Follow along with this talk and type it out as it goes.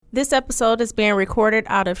This episode is being recorded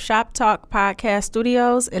out of Shop Talk Podcast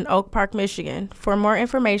Studios in Oak Park, Michigan. For more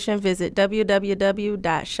information, visit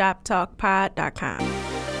www.shoptalkpod.com.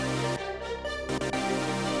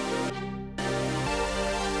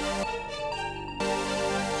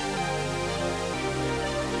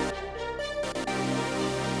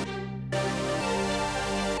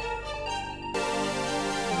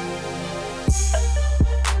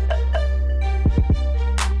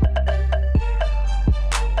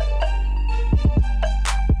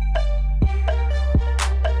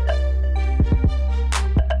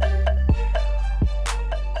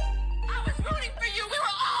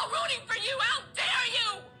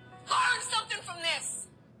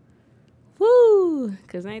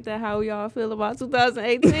 Cause ain't that how we all feel about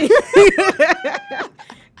 2018?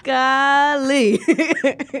 Golly.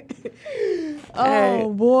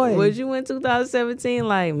 Oh, boy. Was you in 2017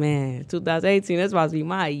 like, man, 2018, that's about to be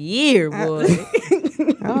my year, boy.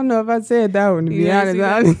 I don't know if I said that one, to be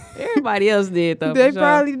honest. Everybody else did, though. They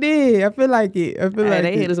probably did. I feel like it.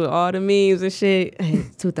 They hit us with all the memes and shit. Hey,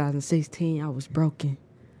 2016, I was broken.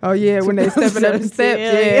 Oh, yeah, when they stepping up the steps.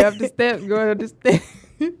 Yeah, up the steps, going up the steps.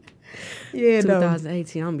 Yeah,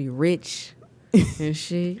 2018, I'm gonna be rich and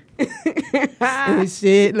shit. And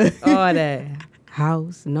shit. All that.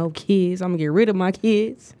 House, no kids. I'm gonna get rid of my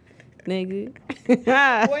kids, nigga.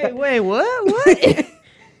 Wait, what?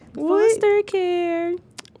 Foster care.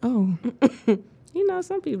 Oh. You know,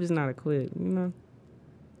 some people just not equipped, you know.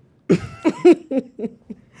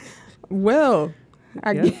 Well,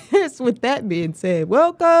 I guess with that being said,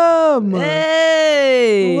 welcome.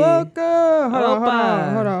 Hey. Welcome. Hold on.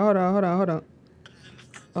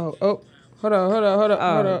 Oh, hold on.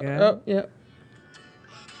 Oh, yep.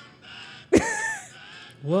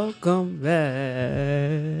 Welcome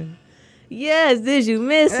back. Yes, did you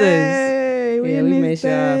miss us? Hey, we miss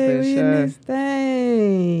y'all for sure. Miss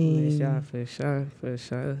y'all for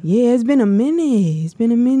sure. Yeah, it's been a minute. It's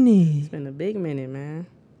been a big minute, man.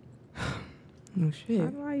 Oh, shit. How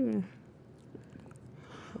do I even...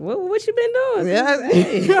 What you been doing?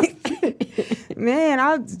 Yeah. Man,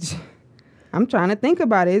 I'm trying to think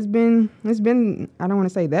about it. It's been I don't want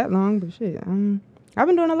to say that long, but shit. I've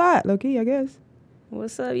been doing a lot, low key, I guess.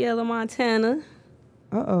 What's up, Yellow Montana?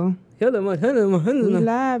 Uh-oh. Yellow Montana. We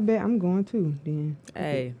live, bet. I'm going too, then.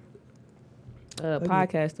 Hey.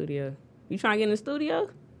 Podcast studio. You trying to get in the studio?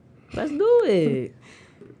 Let's do it.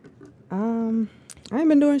 I ain't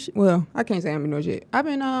been doing shit. Well, I can't say I ain't been doing shit. I've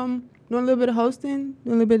been doing a little bit of hosting, doing a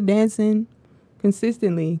little bit of dancing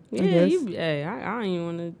consistently. Yeah, I guess. I don't even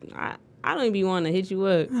want to. I don't even be wanting to hit you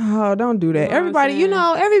up. Oh, don't do that. You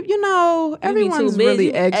know everybody, everyone's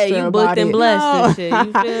really extra you about booked it. and blessed and shit.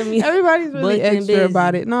 You feel me? Everybody's really Booked and extra busy.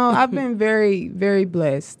 about it. No, I've been very, very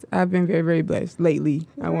blessed. I've been very, very blessed lately.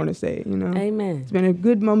 I want to say, Amen. it's been a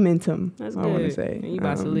good momentum. That's I good. want to say. And you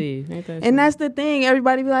about to leave, ain't that? And that's the thing.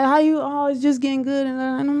 Everybody be like, "How you? Oh, it's just getting good," and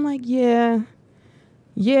I'm like, "Yeah,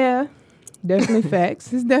 definitely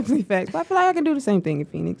facts. It's definitely facts." But I feel like I can do the same thing in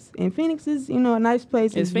Phoenix. And Phoenix is, a nice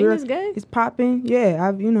place. Is Phoenix gay? It's popping. Yeah,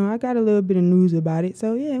 I got a little bit of news about it.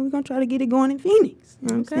 So yeah, we're gonna try to get it going in Phoenix. You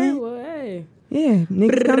know what I'm saying? Well, hey. Yeah,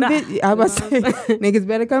 niggas come visit. I was about to say, niggas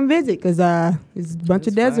better come visit because it's a bunch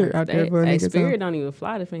of desert out there for niggas. Spirit don't even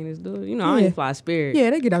fly to Phoenix, dude. I don't even fly Spirit. Yeah,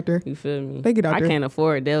 they get out there. You feel me? They get out there. I can't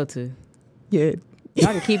afford Delta. Yeah.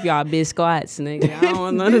 Y'all can keep y'all Biscoffs, nigga. I don't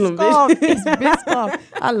want none of them bitches. Biscoff.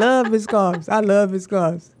 I love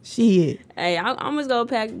Biscoffs. Shit. Hey, I'm just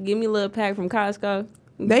gonna give me a little pack from Costco.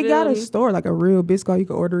 They got a store, like a real Biscoff. You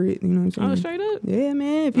can order it. You know what I'm saying? Oh, straight up? Yeah,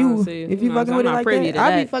 man. If you fucking with it like that,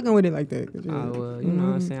 I be fucking with it like that. Oh, well, you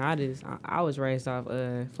know what I'm saying? I was raised off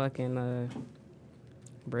fucking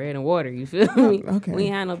bread and water. You feel me? Okay. We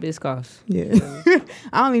ain't had no Biscoffs. Yeah.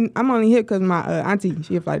 I'm only here because my auntie,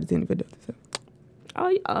 she a flight attendant for Delta. So.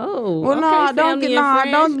 Oh. Well, okay, don't jump in that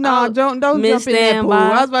pool.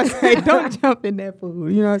 I was about to say, don't jump in that pool.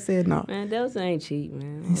 You know what I'm saying? No. Man, Delta ain't cheap,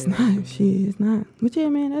 man. It's not. Shit, it's not. But yeah,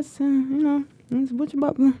 man, that's that's what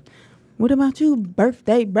about you,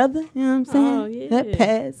 birthday brother? You know what I'm saying? Oh, yeah. That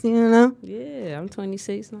pass, Yeah, I'm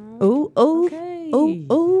 26 now. Ooh. Okay.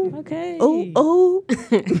 Ooh. Okay. Ooh.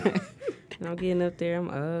 I'm getting up there.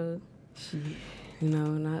 I'm shit.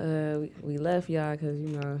 We left y'all because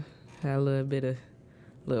had a little bit of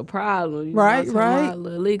problem. Right. A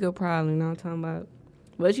little legal problem. You know what I'm talking about?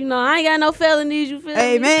 But I ain't got no felonies. You feel me?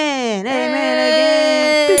 Amen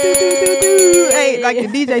again. Hey, like the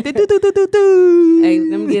DJ. Hey,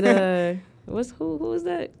 let me get who is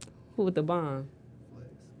that? Who with the bomb?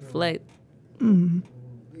 Flex.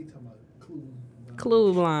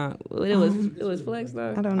 Clue blind. It was Flex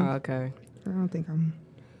though. I don't know. Oh, okay. I don't think I'm.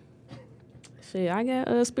 Shit, I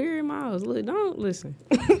got Spirit miles. Look, don't listen.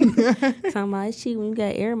 Talking about it's cheap when you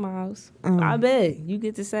got air miles. I bet you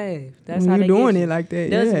get to save. That's how you they doing get it like that.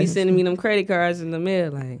 They'll Yeah. be sending me them credit cards in the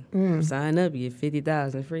mail. Like, sign up, you get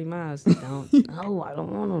 50,000 free miles. Don't. No, I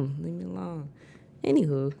don't want them. Leave me alone.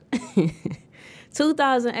 Anywho,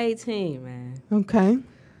 2018, man. Okay.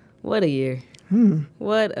 What a year.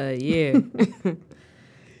 What a year.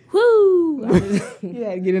 Woo! You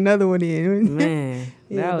had to get another one in. Man,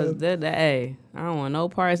 Yeah, that was that. Hey, I don't want no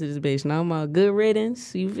parts of this bitch no more. Good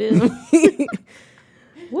riddance. You feel me?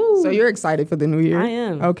 Woo! So you're excited for the new year? I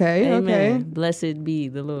am. Okay. Amen. Okay. Blessed be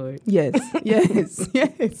the Lord. Yes. Yes.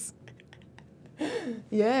 Yes.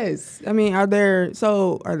 Yes. I mean, are there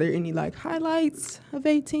any like highlights of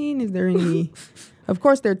 18? Is there any? Of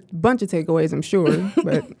course, there are a bunch of takeaways, I'm sure,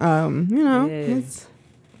 but you know, Yeah. it's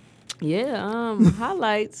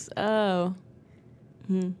Highlights. Oh,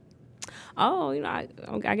 you know, I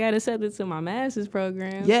got accepted to my master's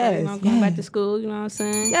program. Yes, So, you know, going back yes. to school. You know what I'm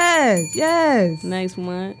saying? yes. Next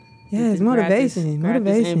month. Yes, motivation. Grab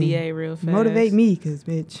this Motivation. MBA real fast. Motivate me, cause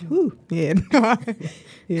bitch, whoo, yeah,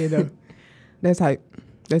 yeah, no, that's hype.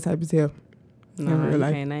 That's hype as hell. No, in real you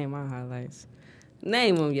life. can't name my highlights.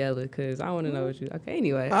 Name them, Yella, cause I want to know what you. Okay,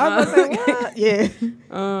 anyway. I was about to say, what?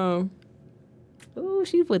 Yeah. Ooh,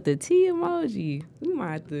 she put the T emoji. We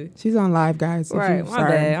might have to. She's on live, guys. Right, my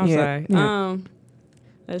bad. I'm sorry. Yeah.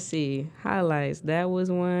 Let's see. Highlights. That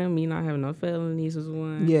was one. Me not having no felonies was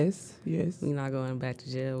one. Yes. Me not going back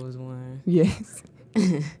to jail was one. Yes.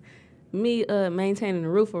 Me maintaining the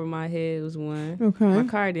roof over my head was one. Okay. My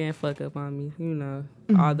car didn't fuck up on me, you know.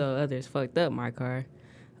 Although others fucked up my car.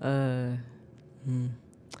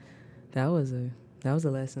 That was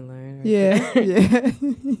a lesson learned. Right Yeah. there. Yeah.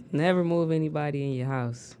 Never move anybody in your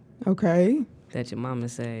house Okay. that your mama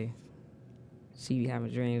say she be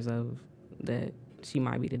having dreams of that she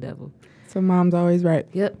might be the devil. So mom's always right.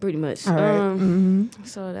 Yep, pretty much. All right.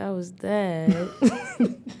 So that was that.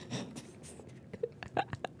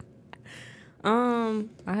 I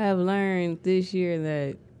have learned this year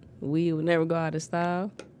that weed will never go out of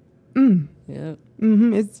style. Yep.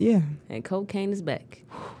 It's yeah. And cocaine is back.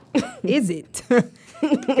 Is it?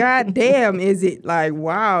 God damn, is it? Like,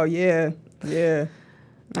 wow, yeah. Yeah.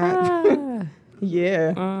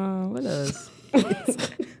 Yeah. What else?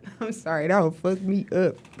 I'm sorry, that would fuck me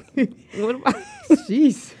up. What about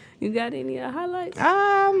Jeez. you? Got any highlights?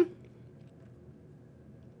 I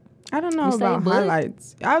don't know You say about but?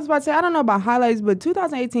 highlights. I was about to say I don't know about highlights, but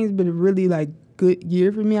 2018 has been a really like good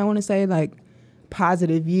year for me. I want to say like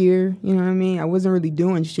positive year. You know what I mean? I wasn't really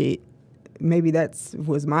doing shit. Maybe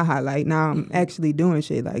was my highlight. Now I'm actually doing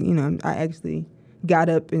shit. Like, you know, I actually got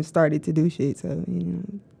up and started to do shit. So, you know,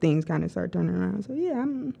 things kind of start turning around. So yeah,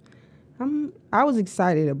 I was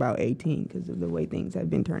excited about 18 because of the way things have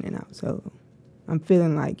been turning out. So I'm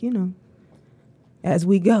feeling like, you know, as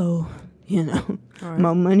we go, you know, All right.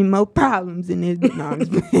 more money, more problems in this. No, I'm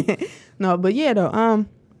just playing. No, but yeah, though,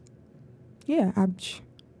 yeah,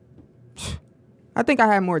 I think I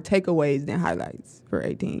had more takeaways than highlights for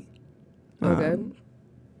 18. Okay.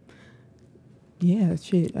 Yeah,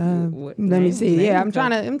 shit. What- Let me name- see. name Yeah, a I'm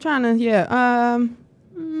trying to. Yeah.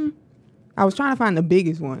 I was trying to find the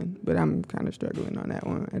biggest one, but I'm kind of struggling on that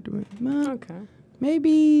one at the moment. Okay.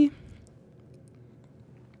 Maybe.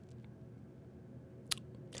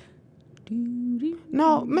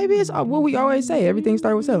 No, maybe it's what we always say. Everything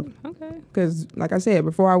starts with self. Okay. Because, like I said,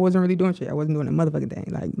 before I wasn't really doing shit. I wasn't doing a motherfucking thing.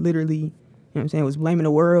 Like, literally, you know what I'm saying? Was blaming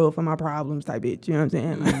the world for my problems type bitch. You know what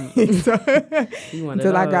I'm saying? So, You wanted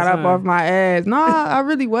until I got those, up huh? off my ass. No, I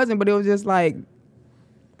really wasn't. But it was just like,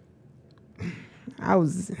 I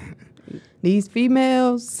was, these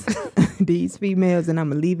females, and I'm going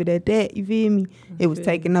to leave it at that. You feel me? It was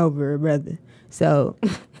taking over, brother. So, you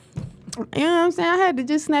know what I'm saying? I had to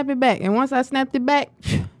just snap it back. And once I snapped it back,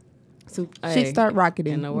 So, shit start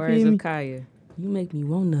rocketing. In the You words feel me? of Kaya, you make me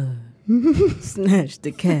wanna snatch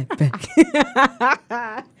the cat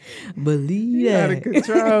back. Believe You out of that.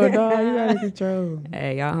 control, dog. You out of control.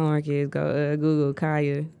 Hey, y'all homework kids, go Google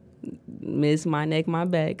Kaya. Miss My Neck, My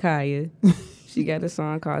Back, Kaya. She got a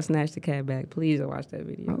song called Snatch the Cat Back. Please go watch that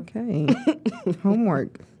video. Okay.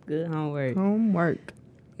 Homework. Good homework. Homework.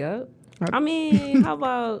 Yep. Okay. I mean, how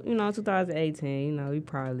about, 2018, we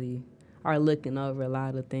probably are looking over a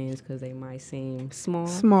lot of things because they might seem small.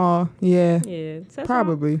 Small. Yeah. Yeah. That's all.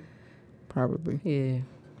 Probably. Probably. Yeah.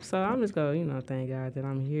 So I'm just going to, thank God that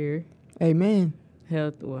I'm here. Amen.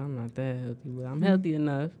 Healthy. Well, I'm not that healthy, but I'm healthy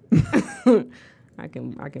enough. I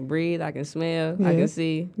can breathe. I can smell. I Yeah. can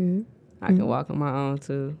see. Yeah. I can walk on my own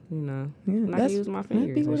too. Yeah. And I can use my fingers.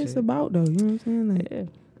 That'd be what and it's shit. about, though. You know what I'm saying? Like,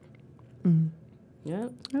 Yeah.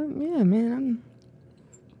 Yep. Yeah, man. I'm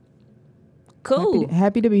Cool.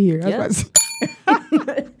 happy to be here. Yep. I was about to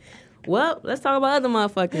say. Well, let's talk about other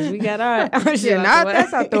motherfuckers. We got our shit Yeah, out the way.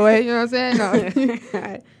 that's out the way. You know what I'm saying? No.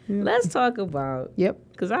 Alright. Let's talk about. Yep.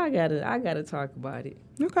 Cause I gotta talk about it.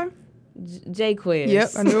 Okay. Jayquez. Yep.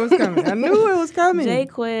 I knew it was coming. I knew it was coming.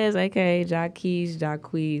 Jayquez, aka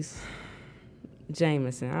Jacquees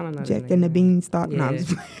Jameson. I don't know. Jack and the Beanstalk. Yeah. No, I'm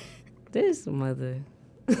just This mother.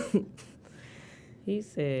 He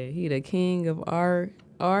said he the king of R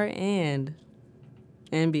and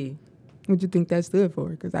B. What you think that stood for?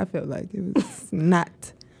 Because I felt like it was not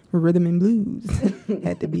rhythm and blues.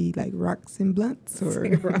 Had to be like rocks and blunts or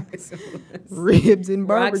ribs and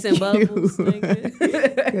Rocks and barbecue. bubbles.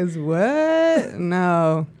 nigga. Because what?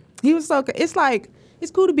 No. He was so... It's like,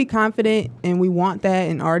 it's cool to be confident and we want that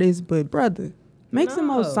in artists, but brother, make some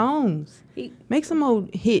more No. songs. He- Make some more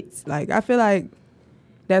hits. Like, I feel like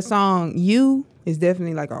that song, You, is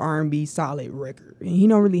definitely like an R&B solid record. And he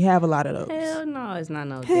don't really have a lot of those. Hell no, it's not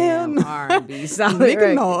no Hell damn no. R&B solid Nigga,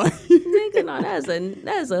 record. no. Nigga, no,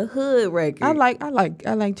 that's a hood record. I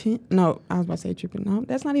like Chin. No, I was about to say Trippin'. No,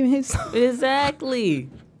 that's not even his song. Exactly.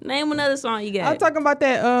 Name another song you got. I'm talking about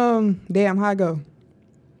that, Damn, How I Go.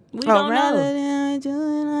 We don't know.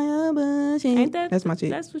 Ain't that? That's my shit.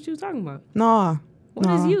 That's what you talking about. Nah. What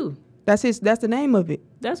is nah. you? That's the name of it.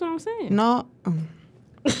 That's what I'm saying. No.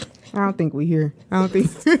 I don't think we here. I don't think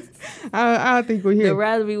I don't think we're The here.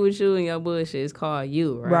 rather be with you and your bullshit is called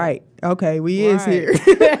You, right? Right. Okay, we is Right. here.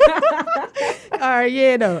 All right,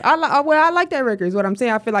 yeah, though. I like that record. Is what I'm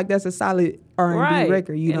saying. I feel like that's a solid R&B Right.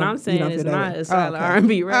 record. You And don't, I'm saying you don't it's feel that not way. a solid Okay.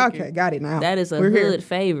 R&B record. Okay, got it now. That is a We're hood here.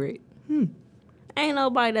 favorite. Ain't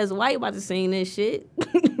nobody that's white about to sing this shit.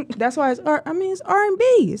 That's why it's it's R&B.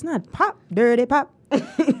 It's not pop, dirty pop. No,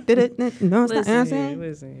 it's not. You know what I'm saying?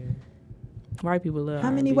 Listen here. White people love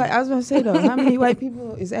How many R&B. white? I was gonna say though, how many white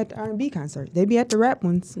people is at the R&B concert? They be at the rap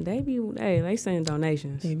ones. They send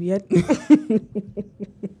donations. They be at.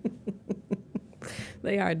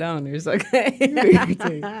 They are donors, okay?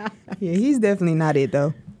 Yeah, he's definitely not it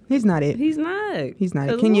though. He's not it. He's not. He's not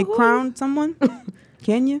it. 'Cause Can you who- crown someone?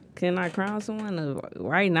 Can you Can I crown someone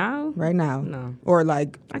right now? right now? No, Or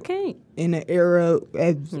like I can't. in the era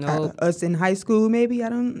of Nope. us in high school? Maybe I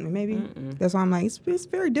don't. Maybe that's why I'm like it's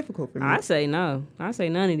very difficult for me. I say no. I say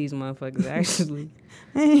none of these motherfuckers actually.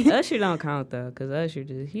 Usher don't count though, cause Usher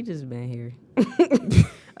he just been here.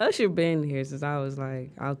 Usher been here since I was like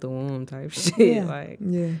out the womb type shit. Yeah. Like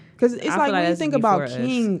Yeah, because it's I like feel like when you that's think about before us.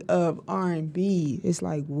 king of R&B, it's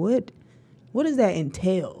like what does that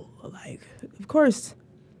entail? Like, of course,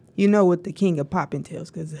 you know what the king of pop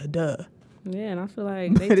entails, because duh. yeah, and I feel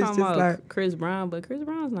like they But it's talking just about like- Chris Brown, but Chris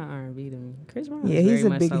Brown's not R&B to me. Chris Brown Yeah, is he's very a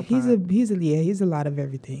much big. so He's a lot of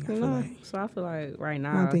everything. I You feel know? like. So I feel like right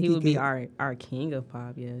don't now think he he would be could- our king of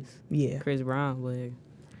pop. Yes, Yeah, Chris Brown would.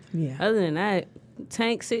 yeah. Other than that,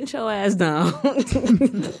 Tank, sit your ass down.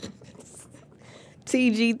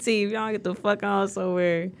 TGT, if y'all get the fuck on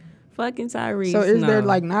somewhere, fucking Tyrese. So is there no.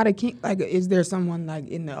 like not a king? Like, is there someone like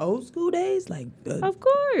in the old school days? Like, Of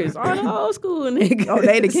course, all the old school niggas. oh,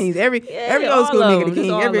 they the kings. Every Yeah, old school all nigga of the them, king.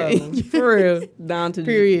 just all of Every them. For real, down to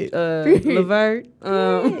Period. Period. Levert.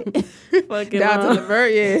 Fucking down to the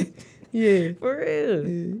vert. Yeah, yeah. For real.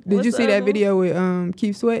 Did What's you the see other that one? video with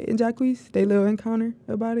Keith Sweat and Jacquees? They little encounter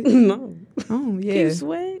about it. No. Oh yeah, Keith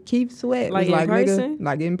Sweat. Keith Sweat Like was in like person? nigga,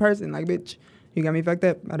 like in person, like bitch, you got me fucked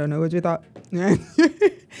up. I don't know what you thought.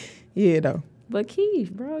 Yeah, though. But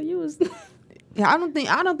Keith, bro, you was Yeah, I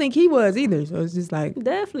don't think he was either. So it's just like,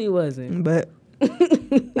 definitely wasn't. but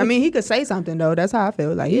I mean, he could say something though. That's how I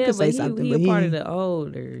feel. Like he Yeah, could say but something, he but a part of the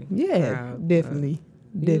older. yeah, crowd, definitely,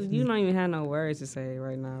 bro. definitely. You don't even have no words to say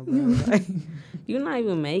right now, bro. Like, you're not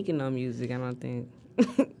even making no music. I don't think.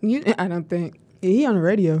 I don't think he on the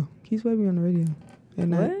radio. Keith Sweat be on the radio at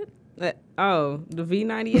night. What? Oh, the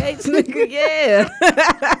V98s, nigga.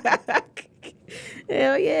 Yeah.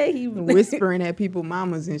 Hell yeah, he Whispering at people,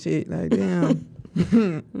 mamas and shit. Like damn.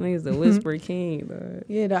 Nigga's the whisper king, dog.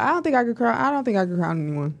 Yeah, though, I don't think I could crown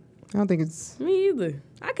anyone. I don't think it's. Me either.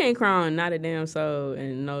 I can't crown not a damn soul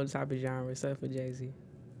in no type of genre except for Jay-Z.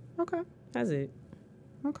 Okay. That's it.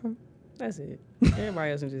 Okay. That's it.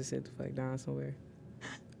 Everybody else can just sit the fuck down somewhere.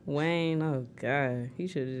 Wayne, oh God, he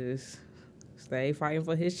should have just stayed fighting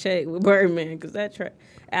for his check with Birdman because that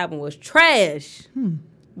album was trash.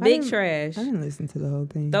 Big trash. I didn't listen to the whole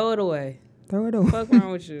thing. Throw it away. Throw it away. Fuck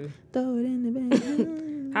wrong with you? Throw it in the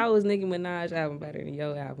bag. How was Nicki Minaj album better than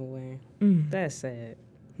your album, Wayne? That's sad.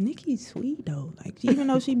 Nicki's sweet though. Like even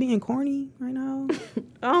though she being corny right now.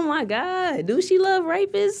 Oh my God, do she love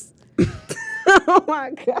rapists? Oh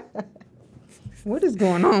my God. What is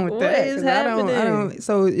going on with What that? is 'Cause I don't. happening?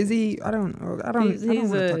 So is he? I don't know. I don't. He's I don't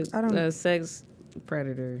wanna talk. I don't. a sex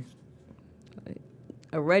predator.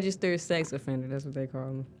 A registered sex offender. That's what they call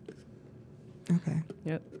him. Okay.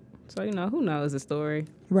 Yep. So, who knows the story?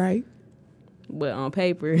 Right. But on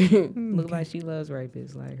paper, look like she loves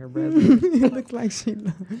rapists, like her brother. It looks like she.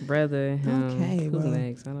 Brother, him. Okay, Who's well.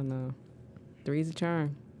 next? I don't know. Three's a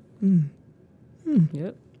charm. Mm.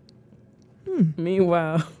 Yep. Mm.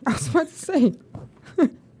 Meanwhile, I was about to say.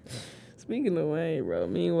 speaking of Wayne, bro.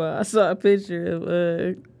 Meanwhile, I saw a picture of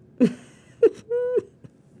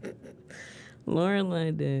Lauren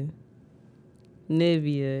London,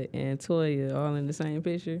 Nivea, and Toya all in the same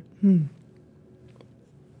picture.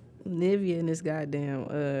 Nivea and this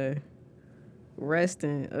goddamn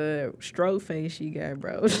resting stroke face she got,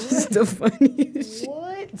 bro. This is the funniest shit.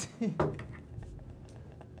 What?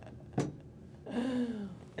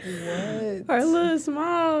 Her little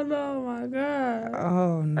smile, oh my god.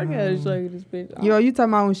 Oh no. I gotta show you this picture. Yo, you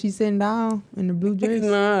talking about when she's sitting down in the blue dress?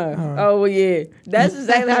 Nah. Oh, well, yeah. That's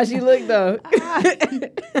exactly how she looked, though.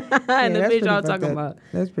 And the that's picture I'm pretty talking fucked up. about.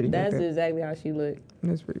 That's pretty. That's fucked up. exactly how she looked.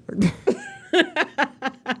 That's pretty fucked up.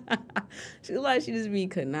 She look like she just be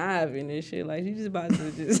conniving and shit. Like, she just about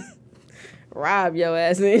to just rob your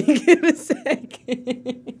ass in any given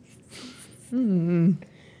second.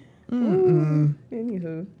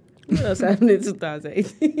 Anywho, what else happened in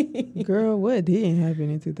 2018? Girl, what didn't happen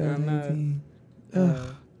in 2018?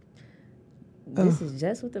 This is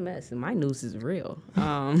just with the mess. My news is real.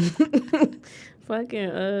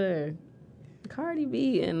 Fucking Cardi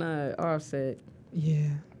B and Offset. Yeah.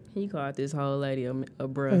 He called this whole lady a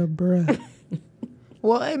bruh. Bruh.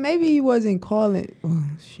 Well, maybe he wasn't calling. Oh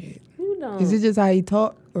shit. You don't. Is it just how he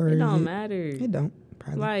talk, or It is don't matter. It don't.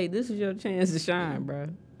 Probably. Like, this is your chance to shine, bro.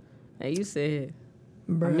 Hey, you said,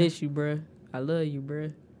 Bruh. I miss you, bruh. I love you,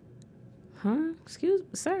 bruh. Huh? Excuse me,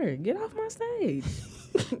 sir. Get off my stage.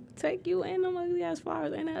 Take you and them ugly ass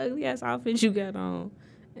flowers and that ugly ass outfit you got on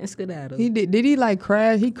and skedaddle. He did. Did he like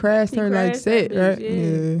crash? He crashed her like crashed set, that right?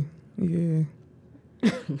 bitch, Yeah.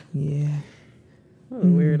 Yeah. What a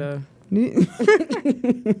weirdo.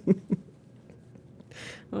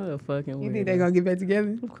 What a fucking weirdo. You think they gonna get back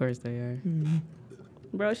together? Of course they are.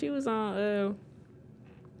 Bro, she was on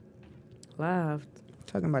live.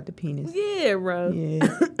 Talking about the penis. Yeah, bro. Yeah.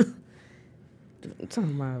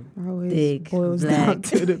 Talking about Always Big, boils black. down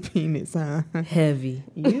to the penis, huh? heavy.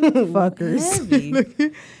 You fuckers.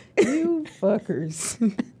 Heavy. You fuckers.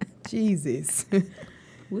 Jesus.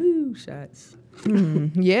 Woo, shots.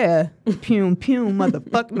 Yeah. Pum, pum,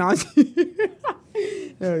 motherfucker.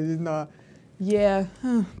 No, just not. Yeah,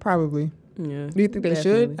 probably. Yeah. Do you think they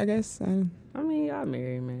should? I guess. I mean, y'all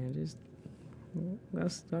married, man. Just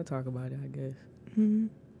let's talk about it, I guess. I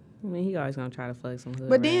mean, he always gonna try to fuck some hood.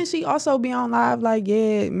 But then she also be on live like,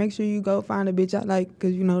 yeah, make sure you go find a bitch I like,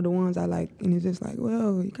 because you know the ones I like. And it's just like,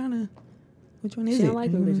 well, you kind of, which one is she it? don't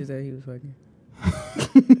like them bitches that he was fucking.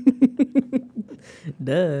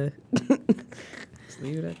 Duh. Just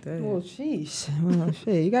leave it at that. Well, sheesh. Well,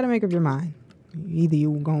 shit, you got to make up your mind. Either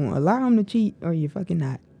you gonna allow him to cheat or you fucking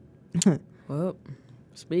not. Well,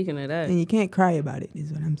 speaking of that. And you can't cry about it,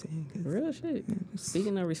 is what I'm saying. Real shit.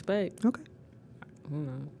 Speaking of respect. Okay. You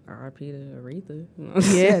know, R.I.P. to Aretha. You know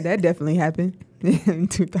Yeah, that definitely happened in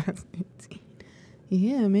 2018.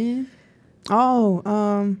 Yeah, man. Oh,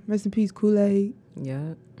 rest in peace, Kool-Aid.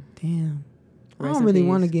 Yeah. Damn. I Rest don't in really peace.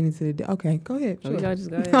 want to get into the... Okay, go ahead. Oh, Sure. y'all just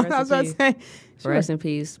go ahead. I Rest was in about to peace. say... Sure. Rest in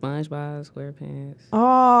peace, SpongeBob SquarePants.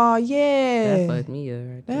 Oh, yeah. That fucked me up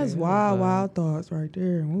right there. That's That was wild thoughts right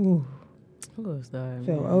there. Ooh. Who was that,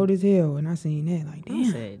 Felt man? old as hell when I seen that. Like, I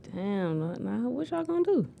damn. said, damn, now what y'all gonna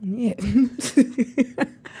do? Yeah.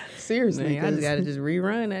 Seriously. Man, I just gotta just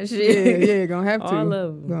rerun that Yeah, shit. yeah, gonna have to. All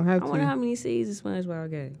of them. Gonna have I wonder to. how many seasons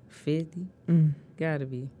SpongeBob got. 50? Mm. Gotta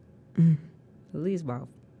be. Mm. At least about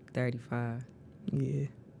 35. Yeah.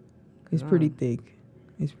 It's pretty thick.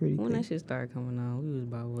 It's pretty When that thick. shit started coming on, we was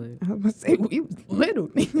about what? I was about to say, we was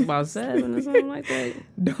little. About 7 or something like that.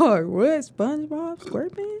 Dog, what? SpongeBob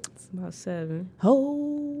SquarePants? About 7.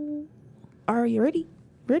 Oh. Are you ready?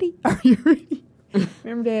 Ready? Are you ready?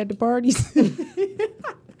 Remember they had the parties?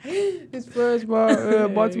 It's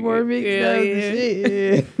SpongeBob, Baltimore mix. Yeah, That was yeah. the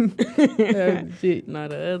shit. Yeah. That was the shit. No,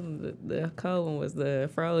 the cold one was the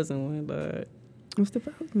frozen one, but What's the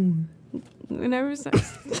frozen one? whenever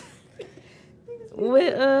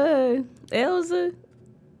with Elsa,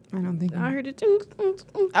 I don't think. I heard it.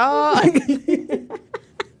 Oh.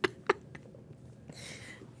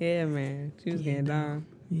 Yeah, man, she was getting down.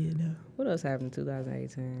 Yeah, no. What else happened in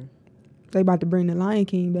 2018? They about to bring the Lion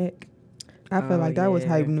King back. I feel like that was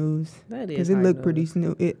hype news. That is because it hype looked pretty news.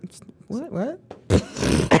 snoo. What?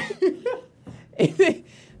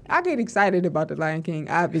 I get excited about The Lion King.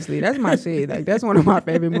 Obviously, that's my shit. Like that's one of my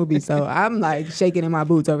favorite movies. So I'm like shaking in my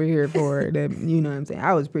boots over here for the. You know what I'm saying?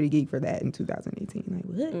 I was pretty geek for that in 2018. Like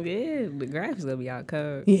what? Yeah, the graphics gonna be out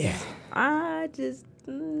cold. Yeah, I just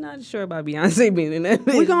not sure about Beyonce being in that.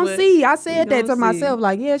 we gonna see. I said that to gonna myself.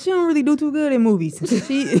 Like, yeah, she don't really do too good in movies.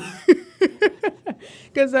 She,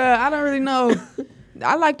 because I don't really know.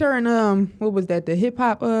 I liked her in what was that? The hip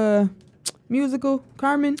hop musical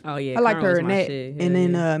Carmen. Oh yeah, I liked Carmen her was in my that. shit. And Hell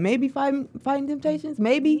then yeah. maybe Fighting Temptations,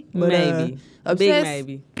 maybe. But, maybe big Obsessed,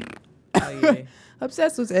 maybe. Oh yeah.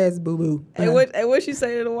 Obsessed was ass boo boo. And what she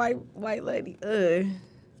say to the white lady?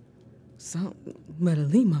 Something better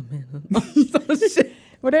leave my man. Some shit.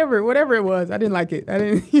 Whatever it was, I didn't like it. I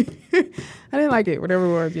didn't like it. Whatever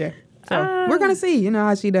it was, yeah. So we're gonna see,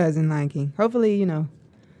 how she does in Lion King.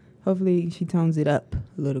 Hopefully she tones it up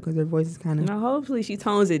a little because her voice is kind of. No, hopefully she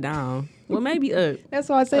tones it down. Well, maybe up. That's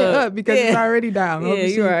why I say up because it's already down. Yeah,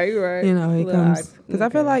 Hopefully you're right. It Little comes because I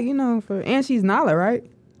feel okay. like and she's Nala, right?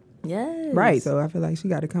 Yes. Right. So I feel like she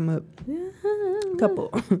got to come up a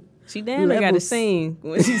couple. She damn near got to levels. sing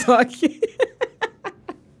when she's talking.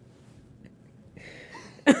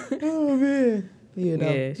 Oh man. Yeah, though.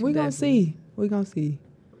 Yeah, she we gonna definitely- see. We gonna see.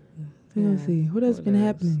 What else what been else?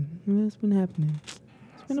 happening? What else been happening?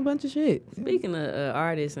 It's been a bunch of shit. Speaking of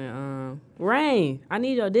artists and Rain, I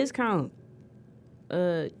need your discount.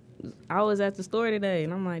 I was at the store today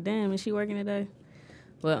and I'm like, damn, is she working today?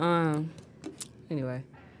 But anyway,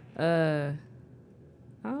 oh,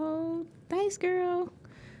 thanks, girl.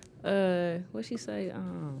 What she say?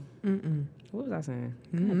 What was I saying?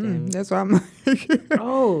 God damn it. That's why I'm.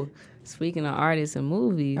 Oh, speaking of artists and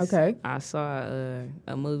movies, Okay. I saw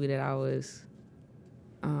a movie that I was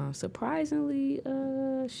surprisingly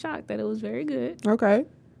shocked that it was very good, Okay.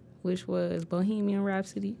 which was Bohemian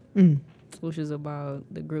Rhapsody, which is about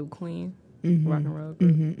the group Queen, rock and roll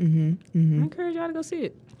group. I encourage y'all to go see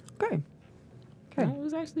it. Okay. It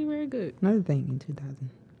was actually very good. Another thing in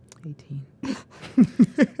 2018.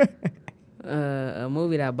 A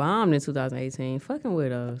movie that bombed in 2018, Fucking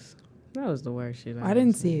Widows. That was the worst shit I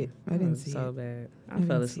didn't see it. I didn't see so it. bad. I didn't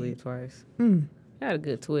fell see asleep it. twice. Mm. It had a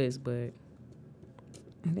good twist, but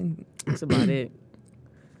I didn't. that's about it.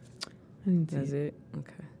 I didn't see That's it. it?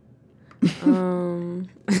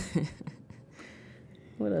 Okay.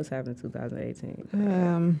 What else happened in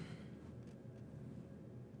 2018?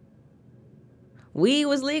 Weed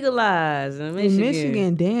was legalized in Michigan. In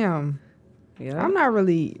Michigan, damn. Yeah. I'm not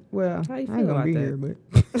really well. How I you ain't feel gonna about be that? here, but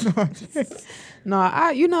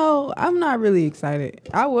no, I'm not really excited.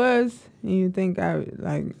 I was, and you think I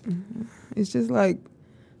like? It's just like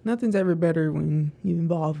nothing's ever better when you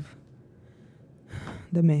involve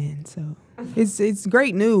the man. So it's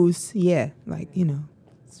great news. Yeah, like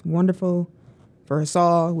it's wonderful for us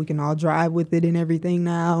all. We can all drive with it and everything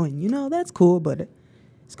now, and that's cool. But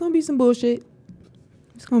it's gonna be some bullshit.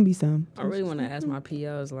 It's gonna be some. I really want to ask my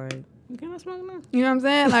POs, like, can I smoke now? You know what I'm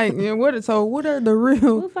saying? Like, what are the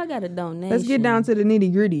real? What if I got a donation? Let's get down to the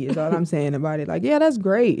nitty gritty. Is all I'm saying about it. Like, yeah, that's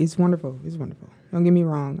great. It's wonderful. It's wonderful. Don't get me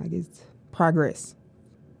wrong. Like, it's progress.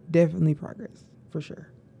 Definitely progress for sure.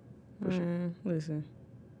 For sure. Listen,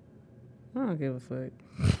 I don't give a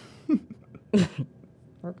fuck.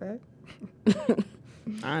 Okay.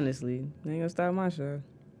 Honestly, they ain't gonna stop my show.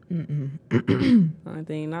 Only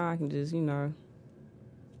thing now I can just, I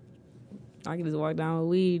can just walk down with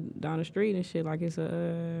weed down the street and shit like it's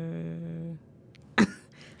a. I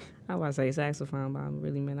was about to say saxophone, but I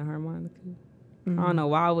really meant a harmonica. I don't know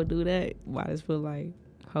why I would do that. Why I just feel like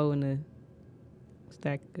holding a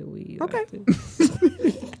stack of weed. Okay. like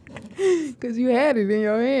that. Because you had it in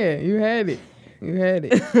your hand. You had it. You had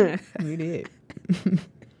it. You did.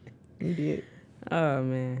 You did. Oh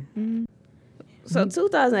man. So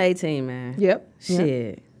 2018, man. Yep.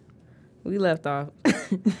 Shit. We left out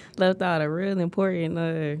a real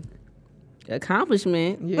important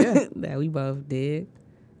accomplishment Yeah. that we both did.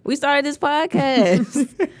 We started this podcast.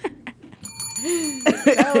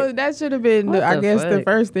 That should have been, What I the guess, the fuck?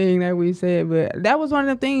 first thing that we said. But that was one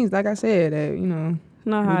of the things, like I said, that, know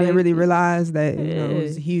we how didn't they, really realize that, it Yeah.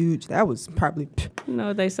 was huge. That was probably, You know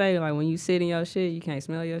what they say, like when you sit in your shit, you can't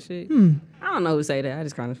smell your shit. Hmm. I don't know who say that. I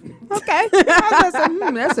just kind of. okay.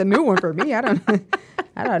 That's a new one for me. I don't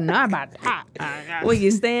know about that. When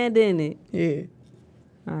you stand in it. Yeah.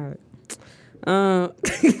 All right.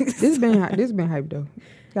 This been hype though.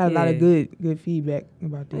 Got a lot of Yeah. good feedback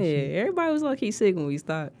about this Yeah, shit. everybody was low key sick when we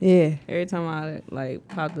stopped. Yeah. Every time I like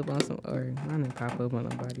popped up on some, or I didn't pop up on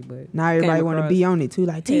nobody, but Now everybody came want to across- be on it too.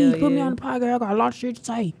 Like, T, Hell put me yeah. on the podcast. I got a lot of shit to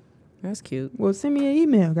say. That's cute. Well, send me an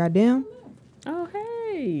email, goddamn. Oh,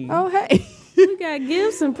 hey. Oh, hey. We got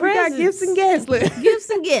gifts and We got presents. gifts and gas. Look. Gifts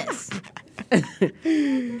and gifts.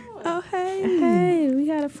 Oh, hey. Hey, we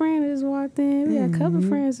got a friend that just walked in. We got a couple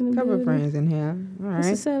friends in the Couple building. friends in here. All It's a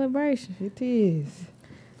right. celebration. It is.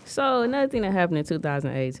 So another thing that happened in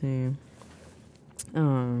 2018.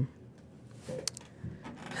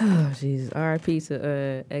 Oh Jesus! R.I.P.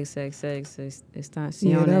 to XXX Extensiones.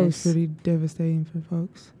 Yeah, that was pretty devastating for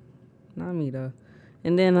folks. Not me though.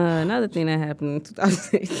 And then another thing that happened in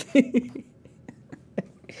 2018.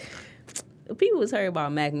 People was heard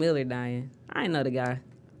about Mac Miller dying. I ain't know the guy,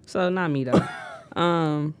 so not me though.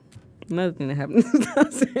 Another thing that happened in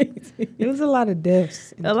 2018. It was a lot of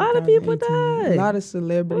deaths. in A lot of people 2018. died. A lot of What was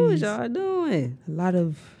celebrities. y'all doing? A lot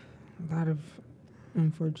of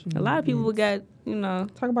unfortunate. A lot of people events.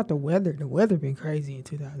 got, Talk about the weather. The weather been crazy in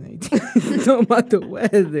 2018. talking about the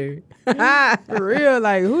weather. For real,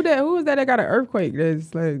 like who was that got an earthquake?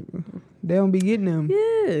 That's like they don't be getting them.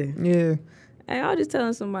 Yeah. Yeah. Hey, I was just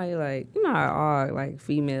telling somebody, like, you know how all, like,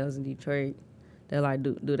 females in Detroit, they, like,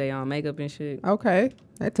 do their own makeup and shit? Okay,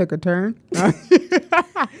 that took a turn.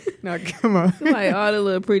 No, come on. Like, all the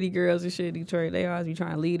little pretty girls and shit in Detroit, they always be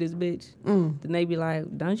trying to lead this bitch. Then they be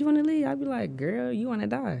like, don't you want to lead? I be like, girl, you want to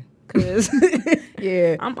die. Because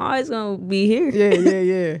Yeah. I'm always going to be here.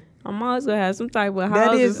 Yeah. I'm always going to have some type of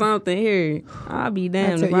house or something here. I'll be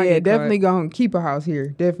damned if I get definitely gonna keep a house here.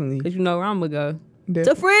 Definitely. because you know where I'm going to go. To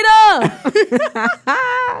Definitely. freedom!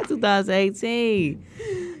 2018.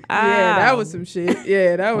 Yeah, that was some shit.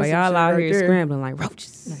 Yeah, that was Well, some y'all shit out right here there. scrambling like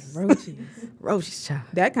roaches. Roaches. Roaches, child.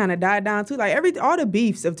 That kind of died down too. Like all the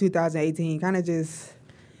beefs of 2018 kind of just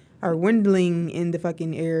are dwindling in the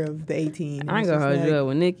fucking era of the 18. I ain't gonna hold you up.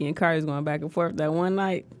 When Nikki and Cardi was going back and forth that one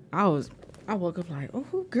night, I woke up like, oh,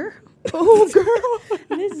 girl. Oh, girl.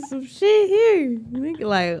 This is some shit here. Nigga,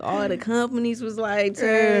 like, all the companies was like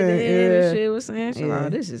turned in Yeah. and shit was saying, Yeah. oh,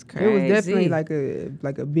 this is crazy. It was definitely like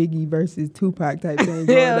a Biggie versus Tupac type thing.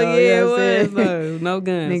 Hell going on, yeah, you know it what I'm was, saying? though. No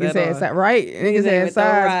guns Niggas at had all. sides, right? Niggas ain't had with the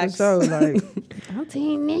sides for rocks. sure. Like, I'm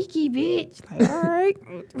Team Nikki, bitch. like, all right.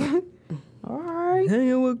 All right.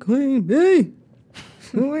 Hanging with Queen B.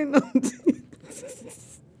 Who ain't no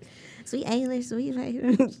Sweet A-list, sweet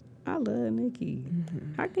A-list. I love Nikki.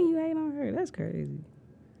 How can you hate on her? That's crazy.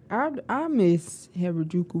 I miss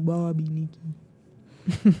Harajuku Barbie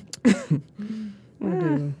Nikki. I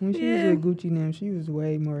do. When she was with Gucci and them, she was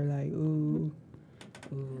way more like, ooh.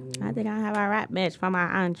 I think I have a rap bitch for my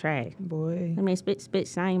entree. Boy. Let me spit,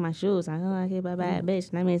 shine my shoes. I know I keep a bad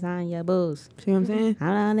bitch. Let me sign your booze. See what I'm saying?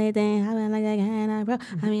 I'm the only thing. I like that kind bro.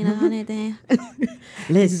 I mean, the only thing.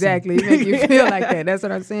 Listen. Exactly. It make you feel like that. That's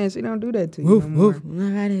what I'm saying. She don't do that to you no more.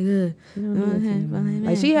 Alrighty, good. She don't do that to you no more.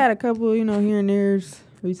 Like, she had a couple, here and there's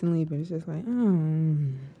recently, but it's just like,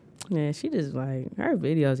 Yeah, she just like, her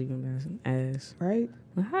videos even been some ass. right?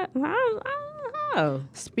 I don't know.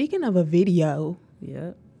 Speaking of a video,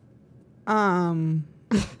 Yep.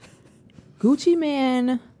 Gucci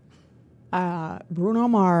Mane, Bruno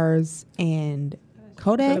Mars, and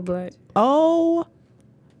Kodak. Black. Oh,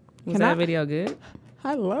 Was Can that I- video good?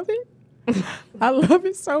 I love it. I love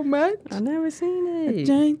it so much. I never seen it.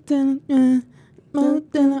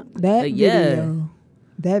 That Yeah. video.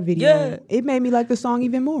 That video. Yeah. It made me like the song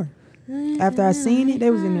even more. After I seen it,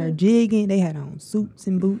 they was in there jigging. They had on suits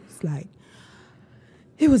and boots. Like,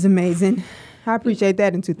 it was amazing. I appreciate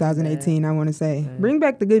that in 2018, I want to say. Bring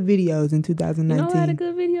back the good videos in You 2019. know who had a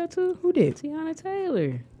good video too? Who did? Tiana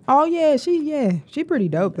Taylor. Oh, yeah. She pretty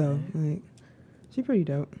dope, though. Like, she pretty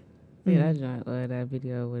dope. Yeah, that joint, that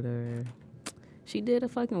video with her. She did a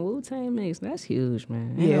fucking Wu-Tang mix. That's huge,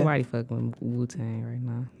 man. Ain't Yeah. nobody fucking with Wu-Tang right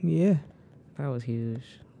now. Yeah. That was huge.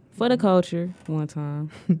 For the culture, one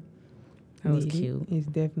time. That was Needed. cute. It's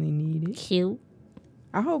definitely needed. Cute.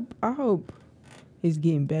 I hope it's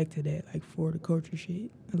getting back to that, like, for the culture shit.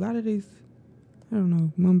 A lot of this, I don't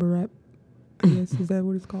know, mumble rap, I guess, is that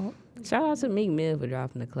what it's called? Shout out to Meek Mill for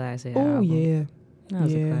dropping the classic Oh, album. yeah. That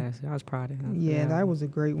was Yeah. a classic. I was proud of him. Yeah, that was a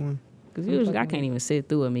great one. Because usually I can't even sit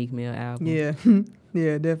through a Meek Mill album. Yeah.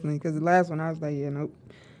 Yeah, definitely. Because the last one, I was like, yeah, nope.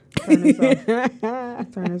 Turn this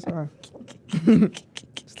off. Turn this off.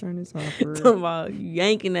 Just turn this off for real. Talking about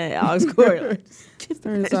yanking that aux cord. Just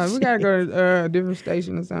turn this off. We got to go to a different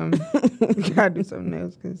station or something. We got to do something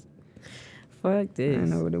else because Fuck I this. don't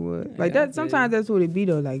know what it was. Yeah, Like, I that. Sometimes that's what it be,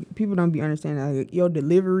 though. Like, people don't be understanding, like, your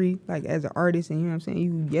delivery, like, as an artist, and you know what I'm saying?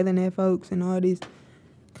 You yelling at folks and all this.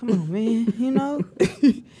 Come on, man. You know?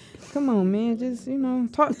 Come on, man. Just,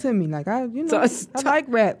 talk to me. Like, I like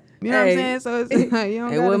rap. You know what I'm saying? So it's like, you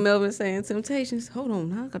don't And what gotta, Melvin saying, Temptations, hold on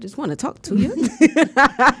now, I just want to talk to you.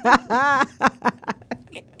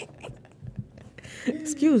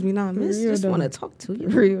 Excuse me, nah, miss. Real Just though. want to talk to you.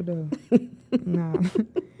 Real though. Nah.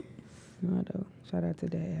 No though. Shout out to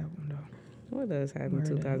that album though. What else happened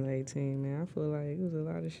in Word up. 2018, man? I feel like it was a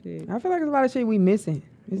lot of shit. I feel like there's a lot of shit we missing.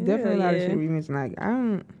 It's definitely a lot of yeah. shit we missing. Like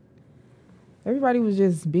everybody was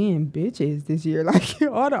just being bitches this year. Like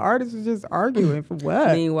all the artists was just arguing for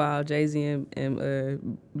what? Meanwhile, Jay-Z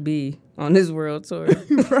and B on this world tour,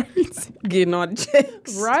 Right. getting all the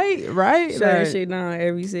checks. Right. Sharing Like, shit down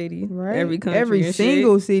every city, right. every country, every and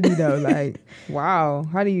single shit. city though. Like, wow,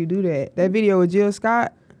 how do you do that? That video with Jill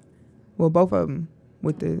Scott, well, both of them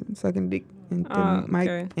with the sucking dick and the mic,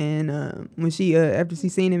 okay. and when she after she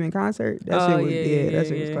seen him in concert, that shit was that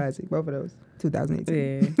shit was classic. Both of those,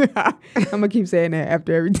 2018. Yeah, I'm gonna keep saying that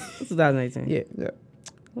after everything. 2018. Yeah.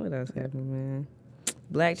 What else happened, man?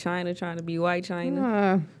 Black China trying to be white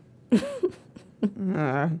China.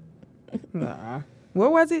 Nah.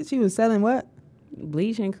 What was it? She was selling what?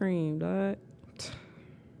 Bleaching cream, dog.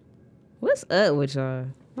 What's up with y'all?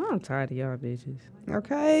 I'm tired of y'all bitches.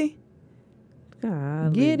 Okay.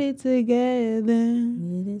 God, Get it together.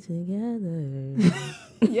 Get it together.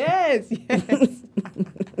 Yes.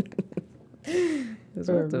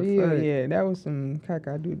 For What the real, fuck? yeah, that was some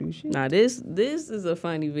caca doo doo shit. Now this is a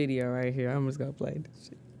funny video right here. I'm just gonna play this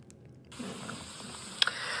shit.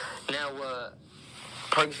 Now,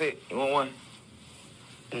 Percocet, you want one?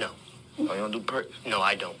 No. Oh, you don't do perk? No,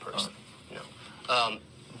 I don't personally. No.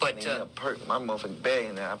 But Man, perk, my motherfucking bag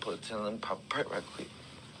in there. I put 10 of them, pop a perk right quick.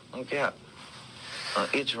 Okay, I'm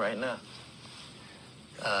itching right now.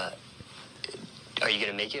 are you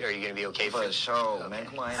gonna make it? Or are you gonna be okay For it? sure, Okay. man.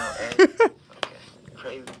 Come on, ain't no ass. Okay,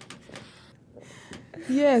 crazy.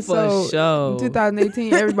 Yeah, For so sure. in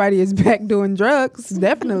 2018, everybody is back doing drugs.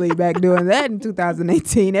 Definitely back doing that in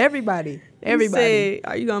 2018. Everybody. He said,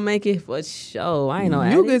 are you gonna make it for sure? I ain't know.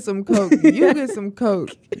 You get some coke. You get some coke,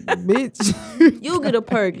 bitch. You get a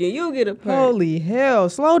perk. And you get a perk. Holy hell!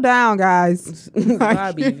 Slow down, guys.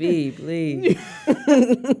 Bobby V, please.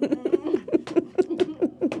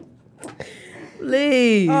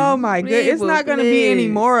 Please. Oh my god, it's People, not gonna be any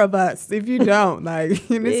please. more of us if you don't. Like, it's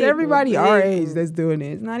People, everybody our age people. that's doing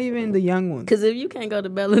it. It's not even the young ones. Cause if you can't go to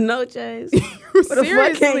Bella Noches, where the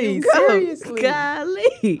fuck can you go? Seriously.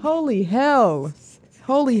 Golly. Holy hell.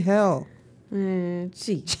 Holy hell. Man,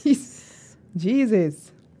 gee. Jesus.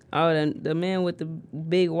 Oh, the man with the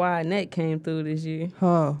big wide neck came through this year.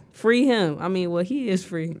 Oh. Free him. I mean, well, he is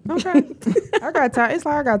free. Okay. I got tired. It's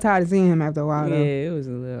like I got tired of seeing him after a while, Yeah, though. it was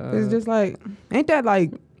a little. It's just like, ain't that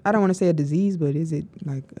like, I don't want to say a disease, but is it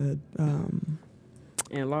like a,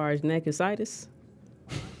 enlarged neckositis.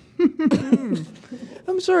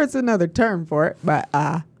 I'm sure it's another term for it, but,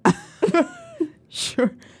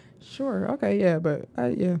 sure. Okay, yeah, but,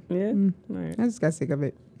 yeah. Yeah. Mm. All right. I just got sick of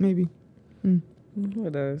it, maybe.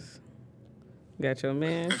 What else? Got your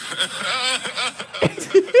man.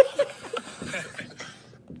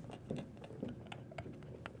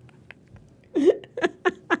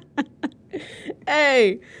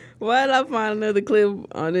 Hey, why did I find another clip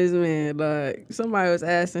on this man? Like, somebody was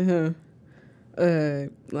asking him,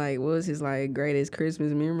 like, what was his like greatest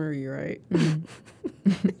Christmas memory, right?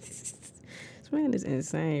 This man is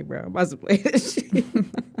insane, bro. I'm about to play this shit.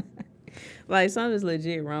 Like, something's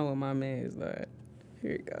legit wrong with my man. It's like,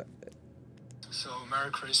 here you go. So,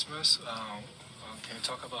 Merry Christmas. Can you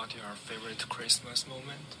talk about your favorite Christmas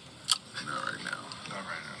moment? Not right now. Not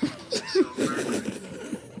right now. So, Merry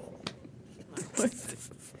Christmas.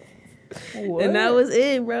 And that was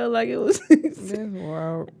it, bro. Like, it was. That's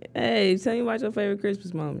wild. Hey, tell me about your favorite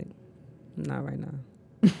Christmas moment. Not right now.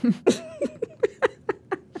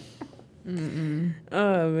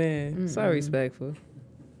 Oh, man. So respectful.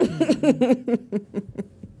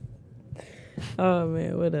 Oh,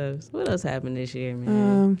 man. What else? What else happened this year,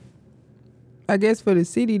 man? I guess for the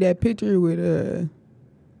city, that picture with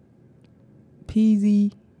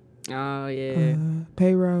Peasy, Oh, yeah.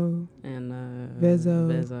 Payroll, And Vezzo.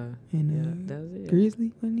 Yeah, and that was it.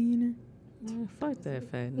 Grizzly, wasn't he in Man, fuck that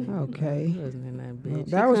fat nigga. Okay. He wasn't in that there? bitch.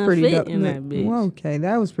 That He was couldn't pretty fit dope. in that bitch. Well, okay,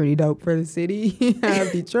 that was pretty dope for the city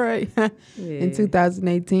of Detroit Yeah. in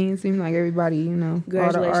 2018. Seemed like everybody, you know, all the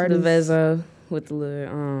Congratulations artists. to Vezzo with the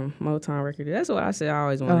little Motown record. That's what I said. I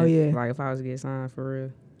always wanted. Oh, yeah. Like, if I was to get signed for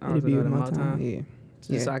real, I was It'd be going to with go to Motown. Yeah, Just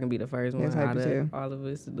Yeah. so I can be the first one That's hype out as of hell. all of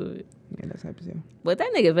us to do it. yeah, that's hype as hell. But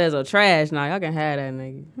that nigga Vezzo trash now. Y'all can have that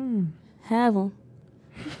nigga. Have him.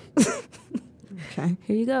 Okay.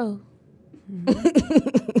 Here you go.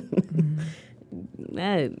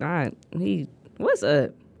 What's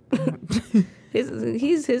up?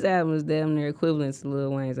 His album is damn near equivalent to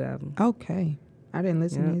Lil Wayne's album. Okay. I didn't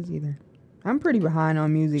listen Yep. to his either. I'm pretty behind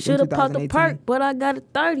on music Should in have popped 2018. the perk, but I got a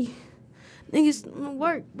 30. Niggas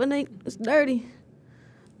work, but it's dirty.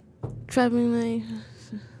 Trapping, like,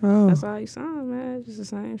 Oh, that's all he sounds, man. It's just the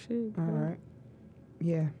same shit. all right.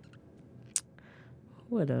 Yeah.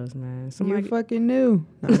 What else, man? You Somebody, fucking knew.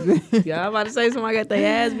 No, I'm just- yeah, I'm about to say somebody got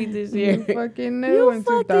their ass beat this you year. fucking knew You in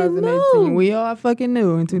fucking 2018. knew. We all fucking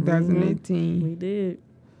knew in 2018. We did.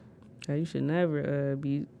 Yeah, you should never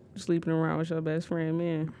be sleeping around with your best friend,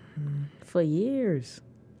 man. For years.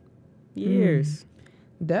 Years.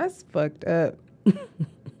 That's fucked up.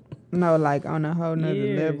 No, like on a whole nother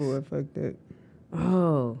Years. level of fucked up.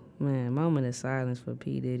 Oh, man. Moment of silence for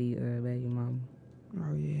P. Diddy, baby mama.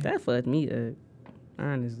 Oh, yeah. That fucked me up,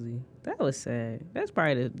 honestly. That was sad. That's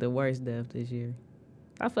probably the worst death this year.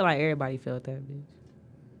 I feel like everybody felt that bitch.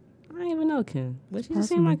 I don't even know Kim, but she just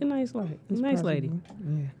seemed like a nice, It's nice lady. possible.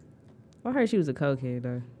 Yeah. I heard she was a cokehead,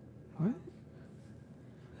 though. What?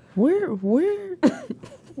 Where?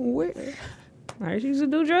 Where? I heard she used to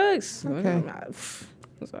do drugs. Okay.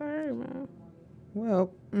 That's all right, man.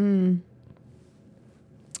 Well,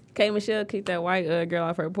 K. Michelle kicked that white girl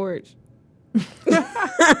off her porch.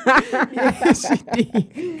 yeah, she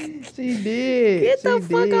did. She did. Get the She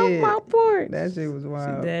fuck off did. my porch. That shit was She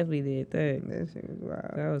wild. definitely did that. That shit was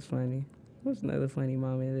wild. That was funny. What's another funny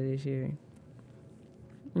moment of this year?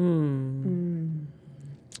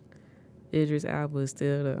 Idris Elba is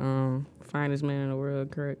still the finest man in the world,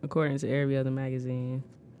 according to every other magazine.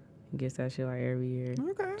 He gets that shit like every year.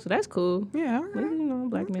 Okay. So that's cool. Yeah. But, Okay. you know,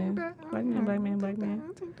 black man. Black man, black man, black man.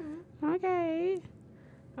 Okay.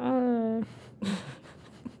 I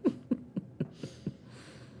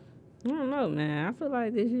don't know, man. I feel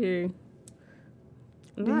like this year,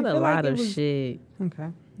 you not a feel like lot it of was- shit Okay.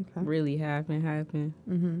 really happened.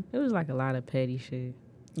 Mm-hmm. It was like a lot of petty shit.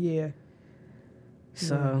 Yeah.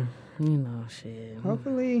 So, you know, shit.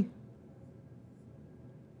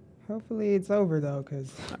 Hopefully it's over though,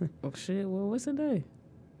 cause Oh, shit. Well, what's the day?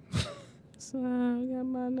 So, we got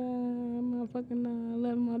about motherfucking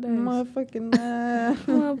 11 more days. motherfucking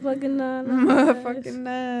Motherfucking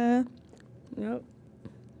motherfucking Yep.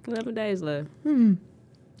 11 days left. 11.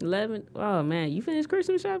 11. Oh, man. You finished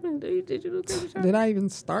Christmas shopping? Did you do Christmas shopping? Did I even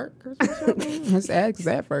start Christmas shopping? Let's ask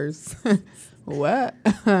that first. What?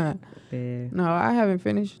 Yeah. No, I haven't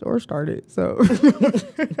finished or started, so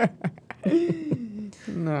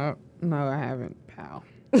no, I haven't, pal.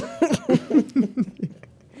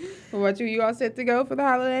 What about you? You all set to go for the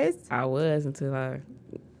holidays? I was until I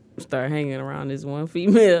started hanging around this one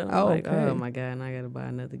female. I was like, Okay. oh, my God, and I got to buy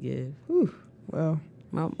another gift. Whew. Well,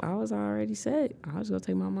 I was already set. I was going to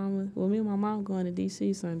take my mama. Well, me and my mom going to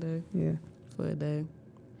D.C. Sunday yeah. for a day.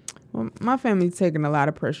 Well, my family's taking a lot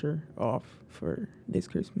of pressure off for this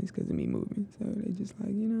Christmas because of me moving. So they just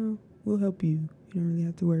like, we'll help you. You don't really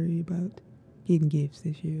have to worry about getting gifts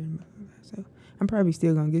this year. And blah, blah, blah. So I'm probably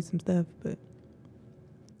still going to get some stuff, but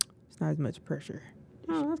it's not as much pressure.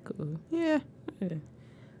 Oh, that's cool. Yeah. Yeah,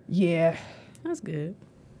 Yeah. that's good.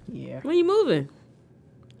 Yeah. When you moving?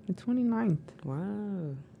 The 29th.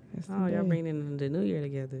 Wow. That's the Oh, y'all day. bringing the new year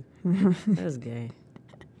together. That's gay.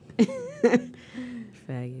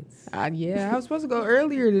 Faggots. Yeah, I was supposed to go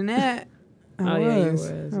earlier than that. I Oh, yeah, you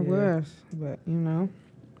was. was, I yeah. was. But,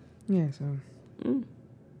 yeah, so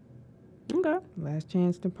Okay. last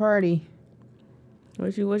chance to party.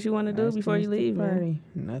 What you want to do Last before you chance to leave, man? party.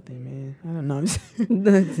 Nothing, man. I don't know.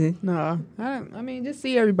 Nothing. No, I mean, just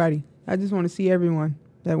see everybody. I just want to see everyone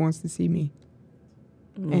that wants to see me.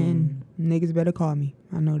 And niggas better call me.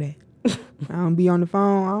 I know that. I don't be on the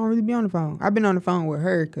phone. I don't really be on the phone. I've been on the phone with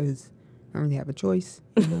her because I don't really have a choice,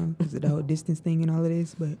 because of the whole distance thing and all of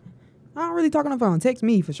this. But I don't really talk on the phone. Text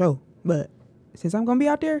me for sure. But since I'm going to be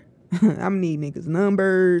out there, I'm going to need niggas'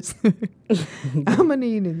 numbers. I'm going to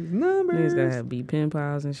need niggas' numbers. Niggas gotta have be pen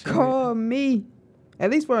pals and shit. Call me. At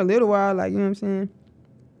least for a little while, like, you know what I'm saying?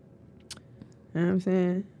 You know what I'm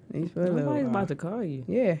saying? At least for a little Nobody's while. about to call you.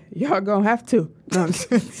 Yeah, y'all gonna have to. No, I'm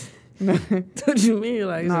just, no, What you mean?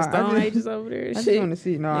 Like, Nah, it's a I Stone just- Ages over there? I and just shit? want to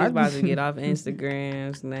see. No, Niggas I about just, to get off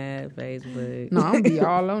Instagram, Snap, Facebook. No, I'm gonna be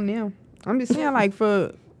all on them. I'm just saying, like,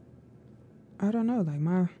 for, I don't know, like,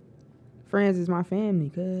 my friends is my family,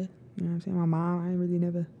 cuz, you know what I'm saying? My mom, I ain't really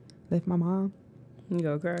never left my mom. You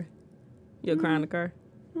gonna cry? You gonna cry in the car?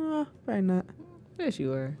 Probably not. Yes,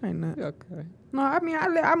 you are. Probably not. You gonna cry. No, I mean,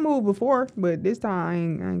 I moved before, but this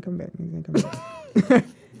time I ain't come back. Niggas ain't come back.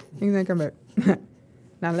 Niggas ain't come back.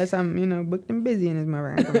 Not unless I'm, booked and busy in this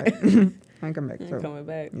mother. I ain't come back. I ain't come back. You So. ain't coming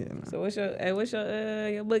back. Yeah, no. So what's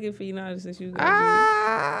your booking fee now since you got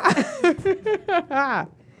Ah!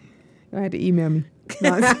 You had to email me.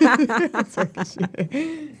 No, it's talking shit.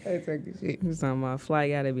 It's talking shit. You talking about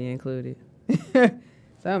flight gotta be included.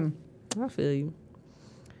 Something. I feel you.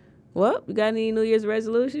 Well, you got any New Year's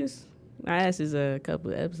resolutions? I asked this a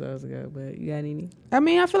couple of episodes ago, but you got any? I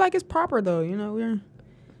mean, I feel like it's proper though.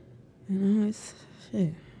 It's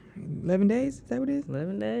shit. 11 days? Is that what it is?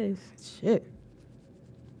 11 days. Shit.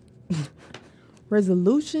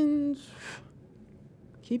 Resolutions.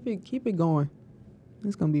 Keep it going.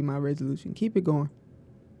 That's gonna be my resolution. Keep it going.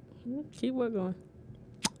 Keep what going.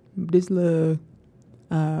 This little,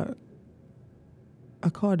 I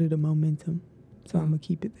called it a momentum, so I'm gonna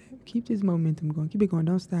keep it there. Keep this momentum going. Keep it going.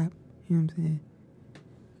 Don't stop. You know what I'm saying?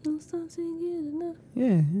 Don't stop till you get enough.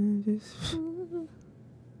 Yeah. Just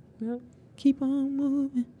Yep. keep on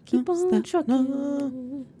moving. Keep don't on stop, trucking.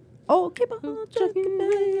 no. Oh, keep on trucking,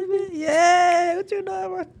 baby. Yeah. What you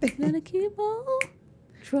know about that? Gotta keep on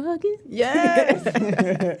trucking.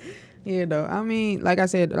 Yes. Yeah, though. I mean, like I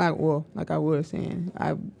said, like I was saying,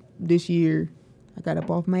 this year I got up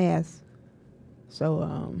off my ass.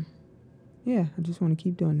 So yeah, I just want to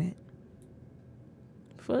keep doing that.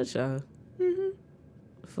 For sure. Mm-hmm.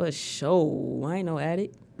 For sure. I ain't no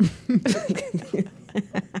addict.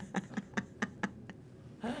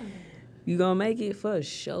 You gonna make it for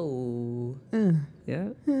sure. Yeah.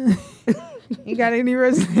 You got any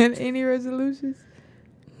any resolutions?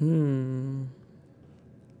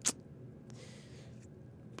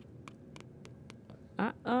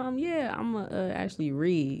 Yeah, I'm gonna actually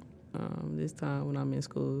read this time when I'm in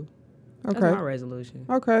school. That's Okay. my resolution.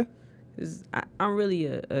 Okay. 'Cause I'm really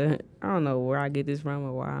I don't know where I get this from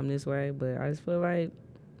or why I'm this way, but I just feel like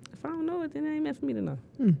if I don't know it, then it ain't meant for me to know.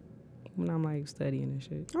 When I'm like studying and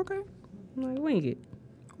shit, Okay. I'm like wing it,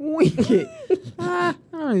 Wing it. I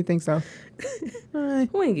don't really think so. All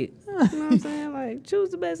right. wing it. You know what I'm saying? Like choose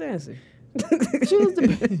the best answer. Choose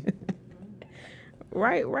the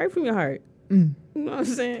right from your heart. Mm. You know what I'm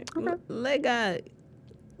saying? Okay. Let God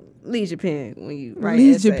lead your pen when you write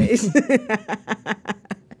Lead your essays.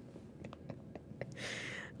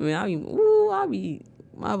 I mean,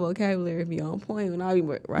 my vocabulary be on point when I be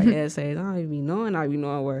writing essays. I don't even be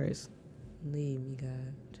knowing words. Lead me,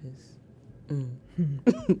 God. Just.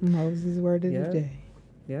 Moses' word of Yep. the day.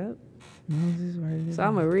 Yep. Moses' word of the So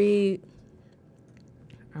I'm going to read.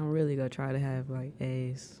 I'm really going to try to have, like,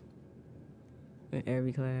 A's in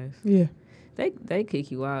every class. Yeah. They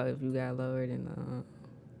kick you out if you got lower than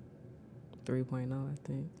 3.0, I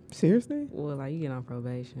think. Seriously? Well, like, you get on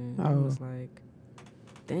probation. Oh. It was like,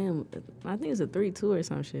 damn, I think it's a 3.2 or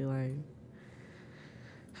some shit. Like,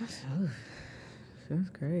 that's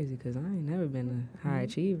crazy because I ain't never been a high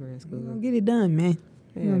achiever in You school. gonna get it done, man.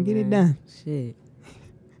 Yeah, You gonna get it man. done. Shit.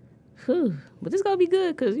 Whew. But this gonna be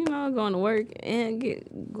good because, you know, going to work and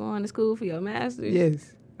going to school for your master's.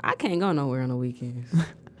 Yes. I can't go nowhere on the weekends.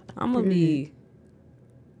 I'm gonna be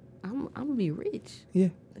rich. Yeah.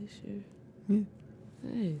 This year. Yeah.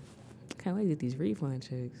 Hey, can't wait to get these refund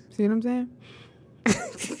checks. See what I'm saying?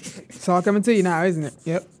 It's all coming to you now, isn't it?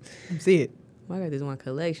 Yep. See it. I got this one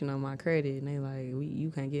collection on my credit, and they like, you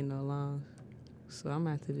can't get no loans. So I'm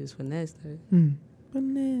after this finesse that.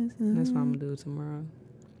 Finesse. That's what I'm gonna do tomorrow.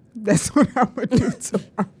 That's what I'm gonna do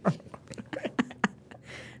tomorrow.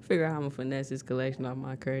 Figure out how I'm gonna finesse this collection off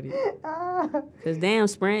my credit. Cause damn,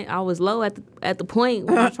 Sprint, I was low at the point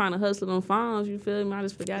when I was trying to hustle them phones. You feel me? I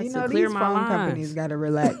just forgot to clear these my phone lines. companies gotta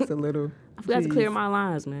relax a little. I forgot to clear Jeez. my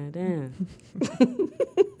lines, man. Damn.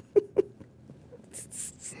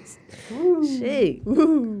 Shit.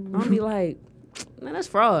 I'm gonna be like, man, that's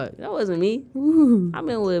fraud. That wasn't me. I've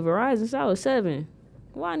been with Verizon since I was 7.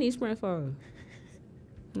 Why I need Sprint for?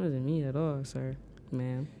 It wasn't me at all, sir.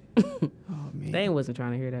 Man. Oh man. They wasn't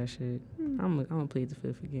trying to hear that shit. I'm gonna plead the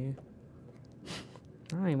fifth again.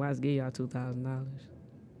 I ain't about to give y'all $2,000.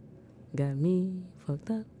 Got me fucked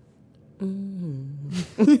up.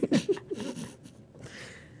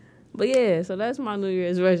 But yeah, so that's my New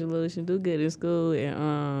Year's resolution. Do good in school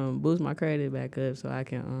and boost my credit back up so I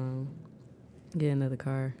can get another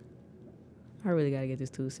car. I really gotta get this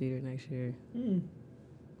 2-seater next year.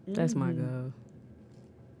 That's my goal.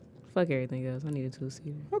 Fuck everything else. I need a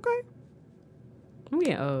 2-seater. Okay. I'm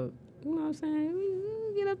getting old. You know what I'm saying?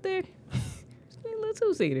 We get up there. Just need a little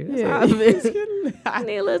 2-seater. That's Yeah. how I feel. I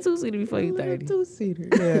need a little 2-seater before you 30. 2-seater.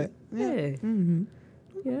 Yeah. Yeah. Mm-hmm.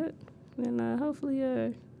 Yeah. And hopefully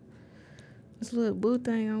this little boo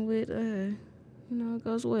thing I'm with, it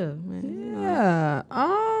goes well, man. You know. Yeah.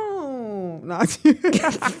 Oh. No.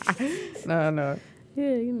 No. Yeah,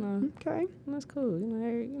 Okay. that's cool.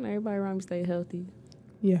 Everybody around me stay healthy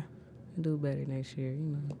Yeah. and do better next year,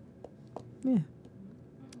 Yeah.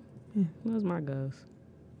 Those my goals.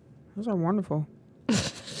 Those are wonderful.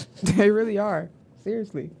 They really are.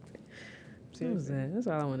 Seriously. What's that? That's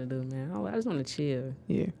all I want to do, man. I just want to chill.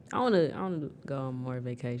 Yeah. I want to go on more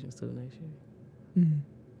vacations too next year.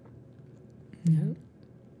 Mm-hmm. Yep.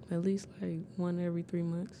 At least like one every 3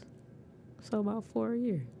 months. So about 4 a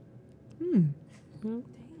year. Mm. Yep.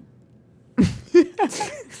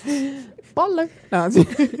 Baller. No,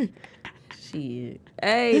 Shit.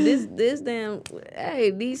 Hey, this damn.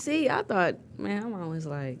 Hey, DC. I thought, man, I'm always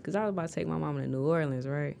like, cause I was about to take my mama to New Orleans,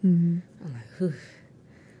 right? mm-hmm. I'm like, whew,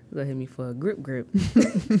 gonna hit me for a grip.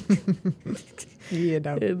 Yeah,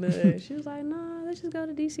 dog. And she was like, no, let's just go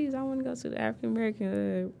to DC's. I want to go to the African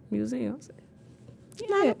American Museum. I said,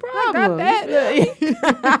 not a problem. I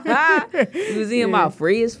got that. Museum out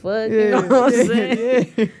free as fuck. Yeah. You know what I'm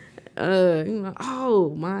saying? Yeah.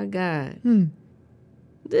 Oh my God. Hmm.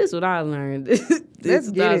 This is what I learned. This Let's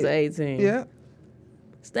get it. 2018. Yeah.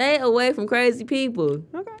 Stay away from crazy people.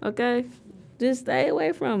 Okay. Okay? Just stay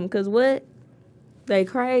away from them. Because what? They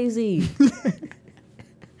crazy.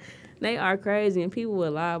 They are crazy. And people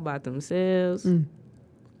will lie about themselves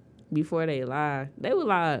before they lie. They will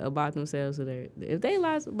lie about themselves to their... If they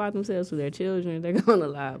lie about themselves to their children, they're going to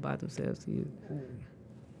lie about themselves to you.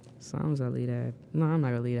 So I'm just going to leave that. No, I'm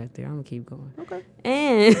not going to leave that there. I'm going to keep going. Okay.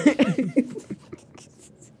 And...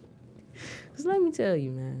 Just let me tell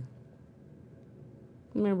you, man.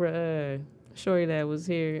 Remember Shorty that was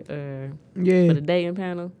here Yeah. for the dating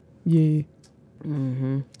panel? Yeah.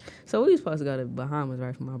 Mm-hmm. So we was supposed to go to Bahamas,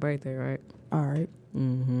 right, for my birthday, right? All right.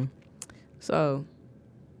 Mm-hmm. So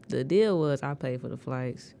the deal was I paid for the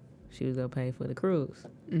flights. She was going to pay for the cruise,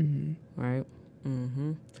 Mm-hmm. right?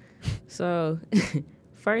 Mm-hmm. So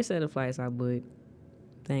first set of flights I booked,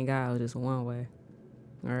 thank God it was just one way,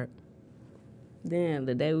 all right? Then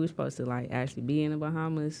the day we were supposed to like actually be in the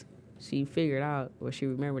Bahamas, she figured out or she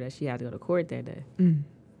remembered that she had to go to court that day. Mm.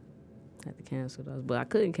 Had to cancel those, but I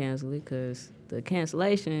couldn't cancel it because the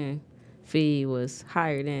cancellation fee was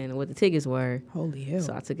higher than what the tickets were. Holy hell.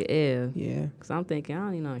 So I took an L. Yeah. Cause I'm thinking I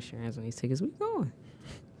don't need no insurance on these tickets. We going.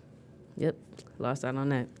 Yep, lost out on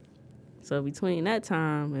that. So between that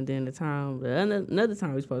time and then another time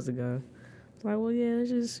we were supposed to go, it's like, well, yeah, let's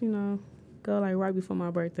just go like right before my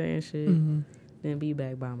birthday and shit. Mm-hmm. Then be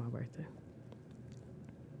back by my birthday.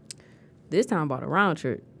 This time I bought a round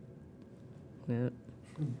trip. Yep.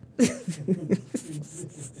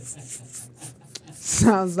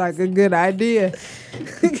 Sounds like a good idea.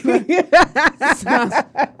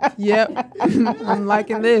 Yep. I'm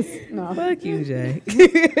liking this. No. Fuck you, Jay.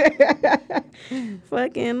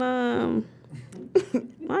 Fucking I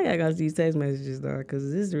gotta go see these text messages though,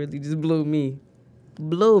 cause this really just blew me.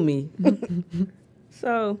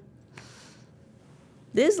 So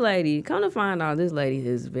this lady, come to find out, this lady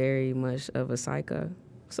is very much of a psycho.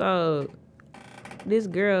 So this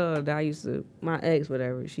girl that my ex,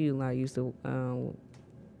 whatever, she like used to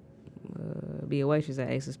be a waitress at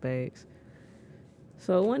Ace of Spades.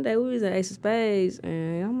 So one day we was at Ace of Spades,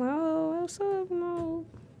 and I'm like, oh, what's up,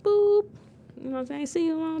 boop. You know what I'm saying? See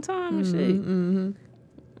you in a long time and shit. Mm-hmm.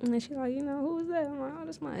 And then she like, who is that? I'm like, oh,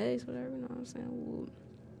 that's my ex, whatever, you know what I'm saying? Woo.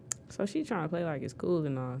 So she trying to play like it's cool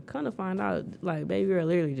and all. Come to find out, like, baby girl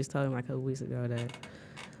literally just told him like a couple weeks ago that,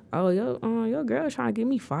 oh, your girl trying to get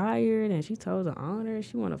me fired, and she told the owner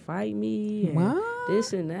she want to fight me, and What?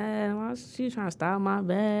 this and that. She trying to stop my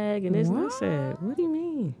bag, and this. And I said, what do you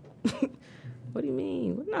mean? What do you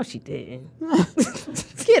mean? Well, no, she didn't.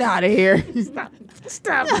 Get out of here.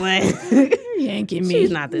 Stop playing. You're yanking me. She's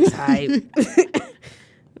not the type.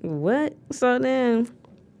 What? So then,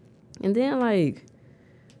 and then like,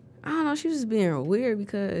 I don't know, she was just being weird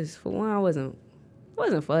because for one, I wasn't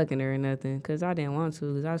fucking her or nothing because I didn't want to,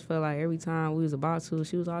 because I just felt like every time we was about to,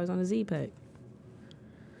 she was always on the Z-Pack.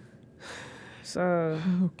 So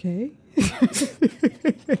Okay.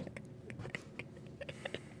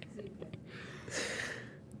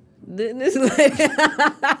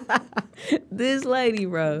 this lady,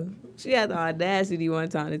 bro, she had the audacity one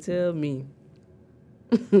time to tell me,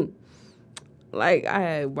 like, I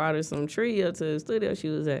had brought her some tree up to the studio she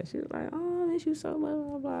was at. She was like, oh, I miss you so much,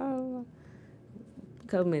 blah, blah, blah. A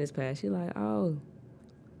couple minutes passed. She like, oh,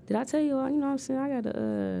 did I tell you all, you know what I'm saying? I got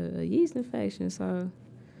a yeast infection, so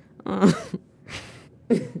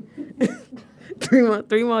 3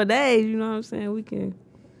 more days, you know what I'm saying? We can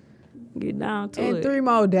get down to it. And 3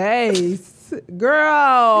 more days.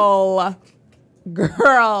 Girl.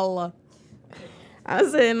 I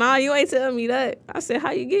said, nah, you ain't telling me that. I said,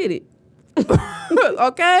 how you get it?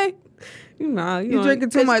 Okay. You drinking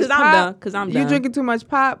too much pop? Because I'm You done. drinking too much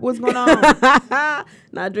pop? What's going on?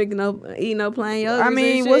 Not drinking eating no plain yogurt. I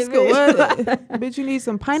mean, what's good? Bitch, you need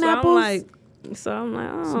some pineapples? So I'm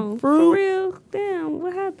like, Some oh, fruit? for real? Damn,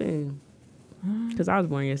 what happened? Because I was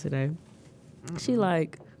born yesterday. She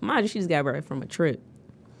like, mind you, she just got back from a trip.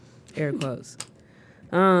 Air quotes.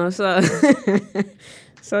 So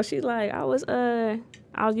so she like, I was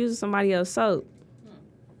using somebody else's soap.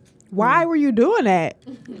 Why were you doing that?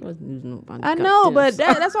 I wasn't using nobody I know, goddamn but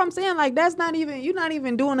soap. that's what I'm saying. Like, that's not even, you're not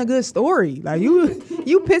even doing a good story. Like, you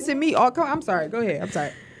pissing me off. I'm sorry. Go ahead. I'm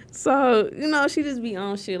sorry. So, you know, she just be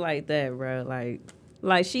on shit like that, bro.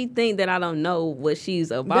 Like she think that I don't know what she's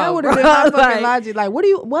about. That would have bro. been my fucking Like, logic. Like,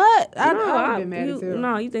 what? I would no, have been mad as hell.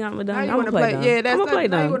 no, you think I'm a dumb? How you I'm wanna gonna play play? dumb. Yeah, that's I'm gonna not- play how you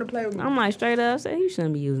dumb. wanna play with me? I'm like straight up saying you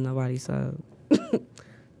shouldn't be using nobody's soap.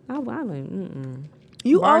 I like,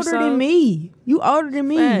 You Bar older than soap? me. You older than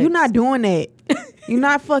me. Facts. You're not doing that. You're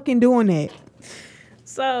not fucking doing that.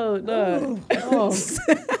 So, dog.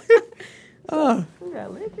 Oh, We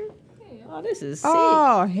got liquor? Hey, oh, this is sick.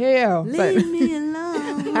 oh hell. Leave me alone.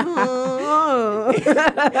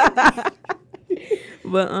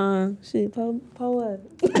 But shit, po up.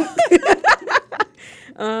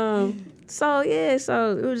 So yeah,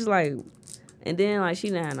 so it was just like, and then like she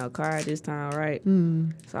didn't have no car at this time, right?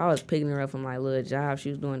 So I was picking her up from like little job she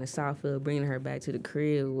was doing in Southfield, bringing her back to the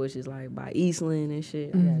crib, which is like by Eastland and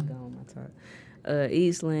shit. I gotta go on my talk.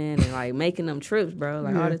 Eastland and like making them trips, bro,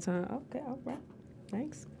 like all the time. Okay, all right,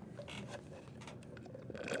 thanks.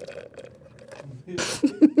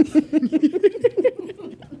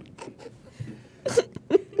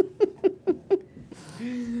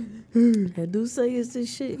 I do say it's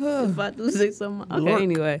this shit. If I do say something, okay.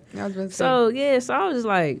 Anyway, I was about to say. so yeah, so I was just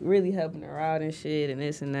like really helping her out and shit and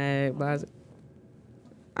this and that. But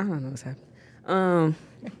I don't know what's happening.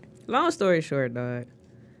 Long story short, dog.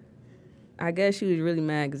 I guess she was really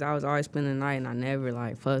mad because I was always spending the night and I never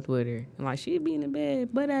like fucked with her. And like she'd be in the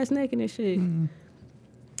bed, butt ass naked and shit. And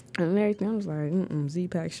everything. I was like,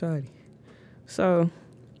 Z-Pack shawty. So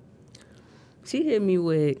she hit me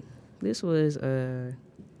with, this was 3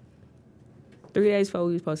 days before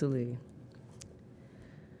we was supposed to leave.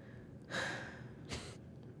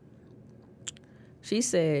 She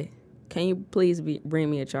said, can you please bring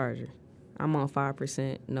me a charger? I'm on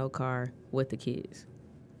 5%, no car, with the kids.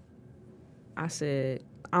 I said,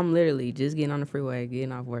 I'm literally just getting on the freeway,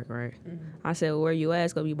 getting off work, right? I said, well, where you at?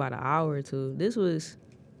 It's going to be about an hour or two. This was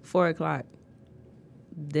 4 o'clock.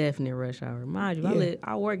 Definite rush hour. Mind you, Yeah.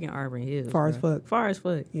 I work in Auburn Hills. Far as bro. fuck. Far as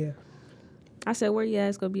fuck. Yeah. I said, where you at?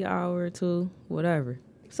 It's going to be an hour or two, whatever.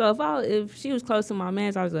 So if she was close to my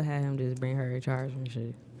man's, I was going to have him just bring her a charger and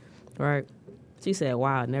shit. Right? She said,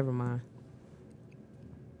 wow, never mind.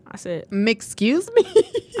 I said, Excuse me?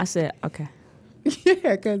 I said, okay.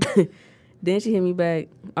 Yeah, because Then she hit me back.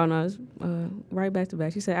 Oh, no, it's right back to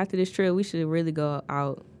back. She said, after this trip, we should really go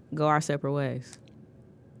our separate ways.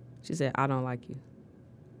 She said, I don't like you.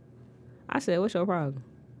 I said, what's your problem?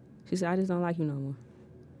 She said, I just don't like you no more.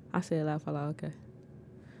 I said, laugh out loud, okay.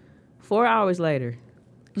 4 hours later,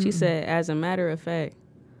 she said, as a matter of fact,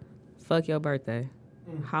 fuck your birthday.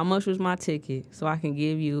 How much was my ticket so I can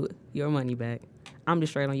give you your money back? I'm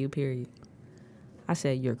just straight on you, period. I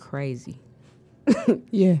said, you're crazy.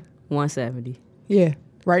 yeah, 170. yeah,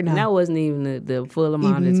 right now. And that wasn't even the full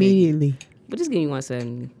amount of the ticket. Immediately. But just give me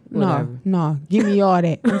 170. Whatever. No, give me all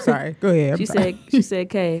that. I'm sorry. Go ahead. She said,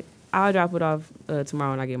 Kay, I'll drop it off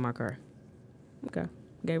tomorrow when I get my car. Okay.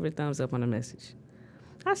 Gave her a thumbs up on the message.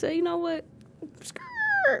 I said, you know what?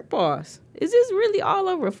 Skirt, boss. Is this really all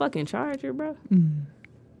over a fucking charger, bro?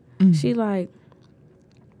 She like,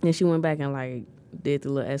 then she went back and like did the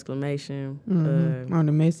little exclamation. on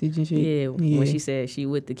the message and shit. Yeah, when she said she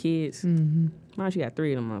with the kids. Mom, she got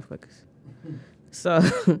 3 of them motherfuckers. So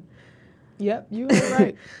Yep, you were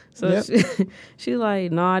right. So Yep. she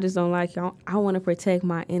like, no, I just don't like you. I want to protect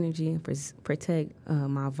my energy and protect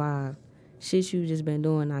my vibe. Shit you just been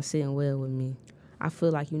doing not sitting well with me. I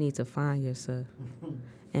feel like you need to find yourself.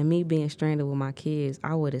 And me being stranded with my kids,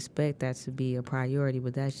 I would expect that to be a priority,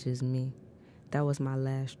 but that's just me. That was my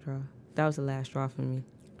last straw. That was the last straw for me.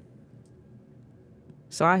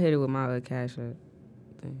 So I hit it with my Cash App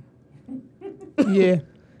thing. Yeah.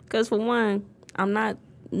 Because for one, I'm not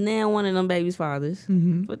now one of them babies' fathers.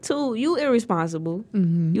 For 2, you irresponsible.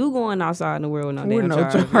 You going outside in the world with no With damn no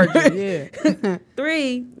charger. charger. Yeah.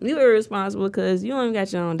 3, you irresponsible because you don't even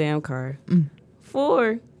got your own damn car.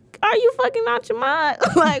 4, are you fucking out your mind?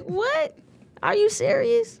 Like, what? Are you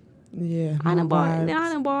serious? Yeah. I done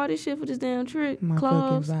vibes. bought all this shit for this damn trick. My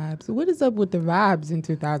Clothes. fucking vibes. What is up with the vibes in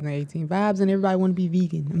 2018? Vibes and everybody want to be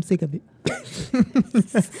vegan. I'm sick of it. I'm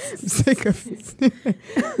sick of it.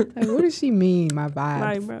 Like, what does she mean, my vibes?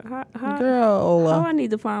 Like, bro, how Girl. I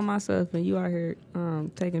need to find myself and you out here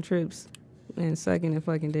taking trips and sucking and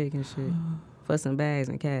fucking dick and shit for some bags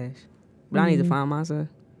and cash. But I need to find myself.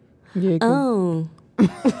 Yeah, 'cause Oh.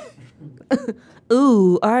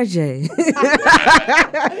 Ooh, RJ.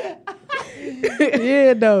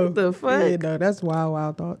 Yeah, no. The fuck? Yeah, no. That's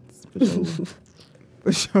wild thoughts. For sure.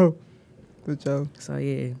 For sure. For sure. So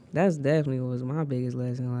yeah, that's definitely was my biggest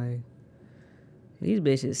lesson. Like, these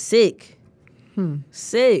bitches sick.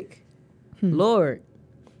 Sick. Lord,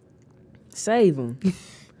 save them.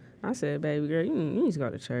 I said, baby girl, you need to go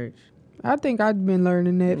to church. I think I've been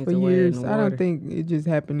learning that Need for to wade in years. the I don't water. think it just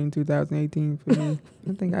happened in 2018 for me.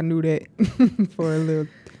 I think I knew that for a little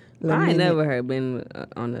I ain't minute. never heard been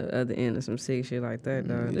on the other end of some sick shit like that,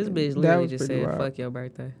 though. This bitch That literally was just pretty said, wild. fuck your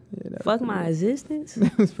birthday. Yeah, that Fuck was my pretty existence?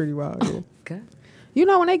 wild. That was pretty wild, yeah. God. You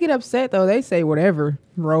know, when they get upset, though, they say whatever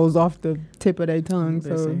rolls off the tip of their tongue.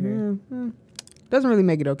 So, Listen here. doesn't really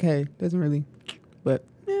make it okay. Doesn't really. But,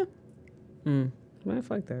 yeah. Man,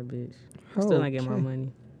 fuck that bitch. I still not get my Okay.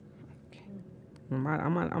 money.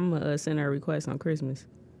 I'm gonna send her a request on Christmas.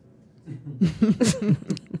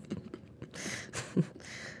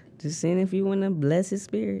 Just seeing if you want a blessed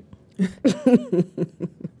spirit.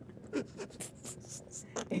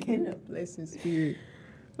 In a blessed spirit.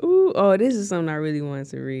 Ooh, oh, this is something I really wanted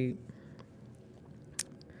to read.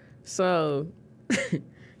 So,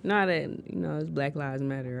 now that, it's Black Lives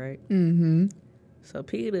Matter, right? Mm-hmm. So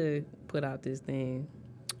PETA put out this thing.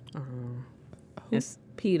 It's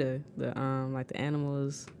PETA, the like the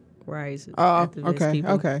animals' rights Oh, activist okay.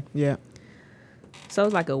 people. Okay. Yeah. So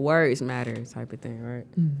it's like a words matter type of thing, right?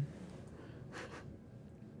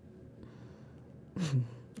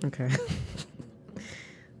 Okay.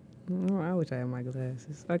 Oh, I wish I had my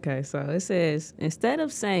glasses. Okay, so it says, instead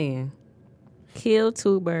of saying, kill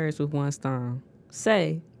two birds with one stone,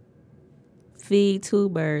 say, feed two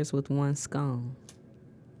birds with one scone.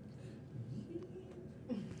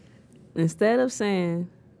 Instead of saying,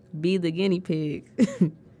 be the guinea pig,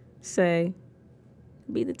 say,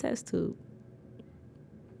 be the test tube.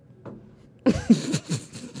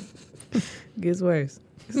 Gets worse.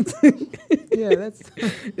 Yeah, that's.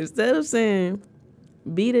 Instead of saying,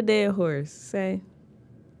 beat a dead horse, say,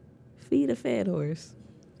 feed a fed horse.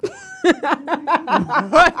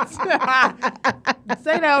 What?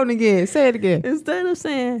 Say that one again. Say it again. Instead of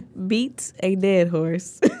saying, beat a dead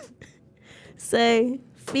horse, say,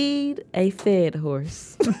 feed a fed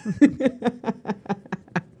horse.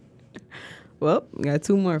 Well, got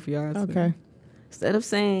two more for y'all. Okay. Instead of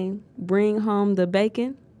saying, bring home the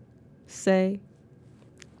bacon, say,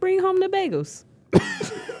 bring home the bagels.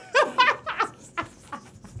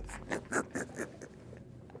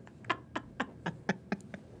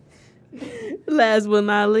 Last but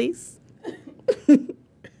not least,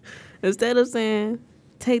 instead of saying,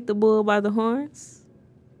 take the bull by the horns,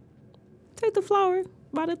 take the flower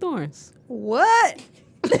by the thorns. What?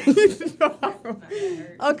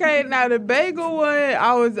 Okay, now the bagel one,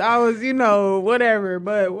 I was, whatever.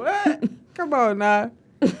 But what? Come on now.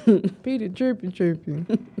 Peter tripping.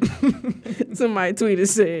 Somebody tweeted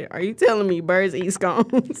said, are you telling me birds eat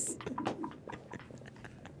scones?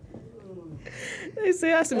 They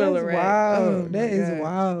say I smell a That's rat. wild. Oh, That my is God.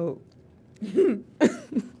 wild.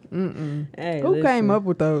 Hey, Who listen. came up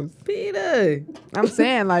with those? Peter. I'm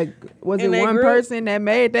saying, like, was it In that one group? person that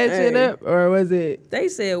made that shit Hey. up, or was it They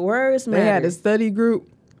said words they had matter. a study group?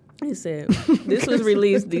 They said this was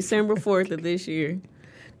released December 4th of this year.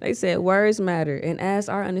 They said words matter, and as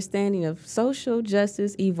our understanding of social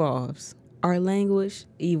justice evolves, our language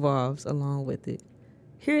evolves along with it.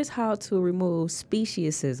 Here's how to remove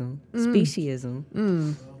speciesism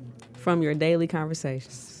from your daily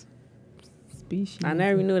conversations. Species. I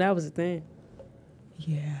never knew that was a thing.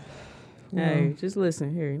 Yeah. Hey, just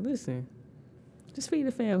listen here. Listen. Just feed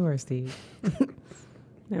the fed horse, Steve.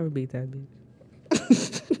 Never beat that bitch.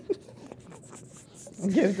 I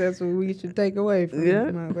guess that's what we should take away from Yeah.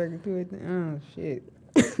 motherfucker to it. Oh shit.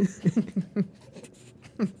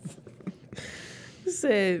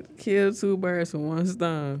 Said kill two birds with one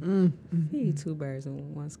stone. Feed two birds with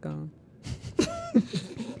one stone.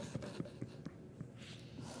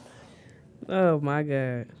 Oh my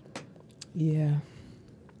God. Yeah.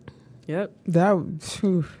 Yep. That.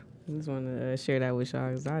 Whew. I just want to share that with y'all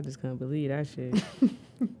because I just couldn't believe that shit.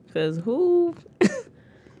 Because who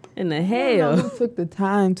in the I don't know hell? who took the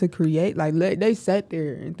time to create? Like they sat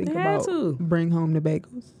there and think They had about to. bring home the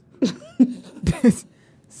bagels.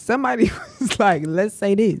 Somebody was like, let's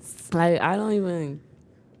say this. Like, I don't even.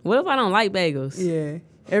 What if I don't like bagels? Yeah.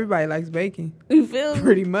 Everybody likes bacon. You feel me?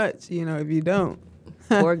 Pretty much, if you don't.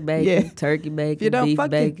 Pork bacon, Yeah. turkey bacon, If you don't beef fuck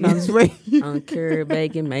it. bacon, No, I'm just waiting. uncured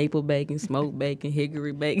bacon, maple bacon, smoked bacon,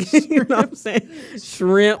 hickory bacon. You know what I'm saying?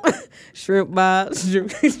 Shrimp bobs, shrimp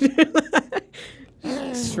scampi,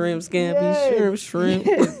 Yes. shrimp,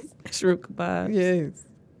 shrimp kebabs. Yes.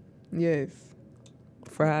 Yes.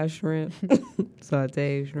 Fried shrimp,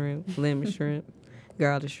 sauteed shrimp, lemon shrimp,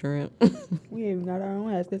 garlic shrimp. We ain't even got our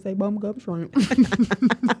own ass. They say bubblegum shrimp.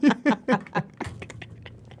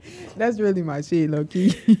 That's really my shit, low key.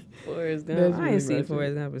 Forrest Gump. That's I really ain't seen my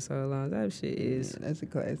Forrest Gump in so long. That shit is. That's a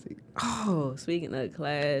classic. Oh, speaking of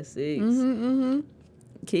classics, Mm-hmm.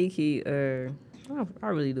 Kiki. I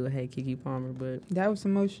really do hate Kiki Palmer, but That was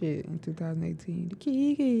some more shit in 2018. The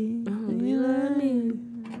Kiki. Oh, you love me.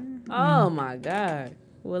 Oh my God.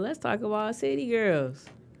 Well, let's talk about City Girls.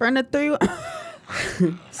 From the 3.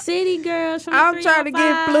 City Girls from I'm the trying to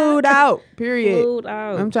get 305. flued out. Period. Flued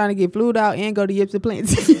out. I'm trying to get flued out and go to Yipsy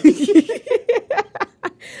Plenty.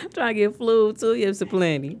 I'm trying to get flued too. Yipsy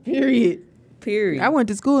Plenty. Period. Period. I went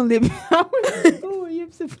to school in Libya. I went to school in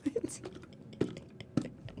Yipsy Plenty.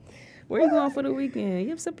 Where you going for the weekend?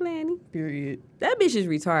 Yipsy Plenty. Period. That bitch is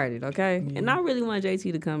retarded, okay? And I really want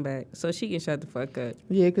JT to come back so she can shut the fuck up.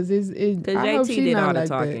 Yeah, because it's I hope JT she did not all the like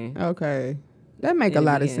talking. That. Okay. That make In a the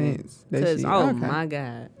lot of beginning. sense. that Because, she- oh okay. my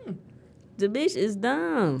God. The bitch is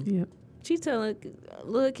dumb. Yep. She telling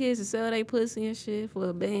little kids to sell their pussy and shit for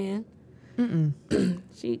a band. Mm-mm.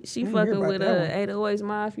 She I didn't hear fucking about with that 808's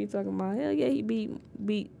Mafia talking about, hell yeah, he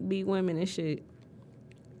beat women and shit.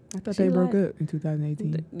 I thought She they broke like- up in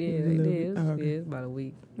 2018. Yeah, It was a they little did. bit- It was, oh, okay. yeah, it was about a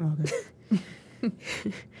week. Okay.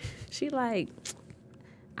 She like,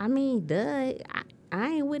 I mean, duh. I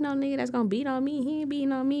ain't with no nigga that's gonna beat on me. He ain't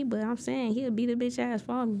beating on me, but I'm saying he'll beat a bitch ass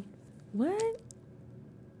for me. What?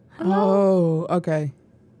 Hello? Oh, okay.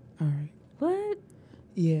 All right. What?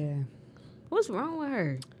 Yeah. What's wrong with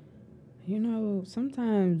her? You know,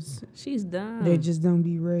 sometimes She's dumb. they just don't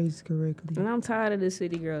be raised correctly. And I'm tired of the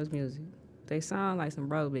City Girls music. They sound like some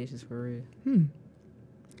broke bitches for real.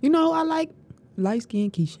 You know, I like light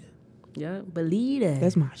skinned Keisha. Yeah, believe that.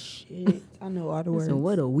 That's my shit. I know all the words. So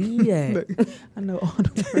what a weed at? Look, I know all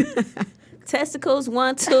the words. Testicles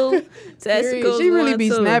 1 2. Testicles. She really 1, be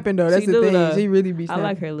 2. snapping though. That's She the do, thing. though. She really be I snapping.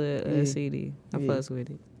 like her little Yeah. CD. I Yeah. fuss with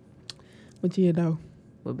it. But yeah, though.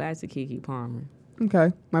 But back to Kiki Palmer.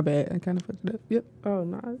 Okay, my bad. I kind of fucked it up. Yep. Oh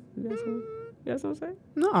no, you got something to say?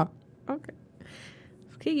 No. Okay.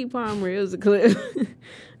 Kiki Palmer, it was a clip.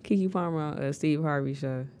 Kiki Palmer on Steve Harvey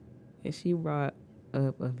show, and she brought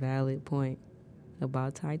up a valid point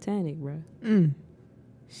about Titanic, bruh.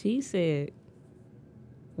 She said,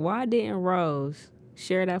 "Why didn't Rose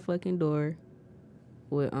share that fucking door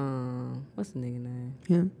with what's the nigga name?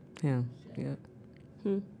 Him.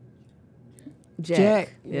 Yep.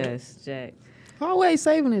 Jack. Yes, Jack. Always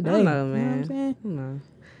saving it, I though. know, You know what man. I'm saying? No.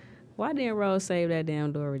 Why didn't Rose save that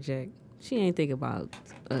damn door with Jack? She ain't think about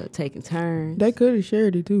taking turns. They could have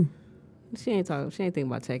shared it too. She ain't thinking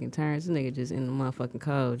about taking turns. This nigga just in the motherfucking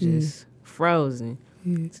cold, just frozen.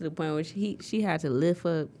 Yeah. To the point where she had to lift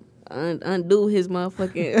up, undo his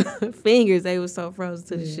motherfucking fingers. They was so frozen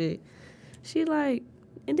to the shit. She like,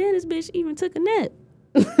 and then this bitch even took a nap.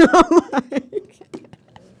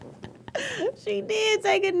 She did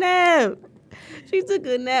take a nap. She took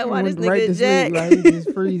a nap while this Went right nigga to Jack sleep, like he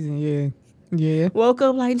just freezing. Yeah. Yeah. woke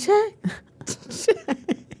up like Jack.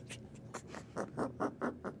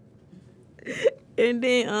 And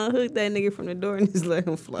then unhooked that nigga from the door and just let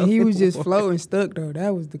him float. He was just floating stuck though.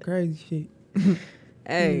 That was the crazy shit.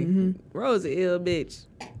 Hey, Rose a ill bitch.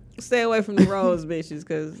 Stay away from the Rose bitches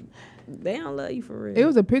because they don't love you for real. It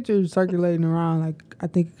was a picture circulating around, like I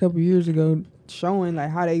think a couple years ago, showing like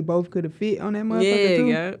how they both could have fit on that motherfucker too.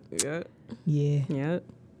 Yeah. Yeah.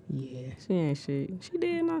 Yeah. She ain't shit. She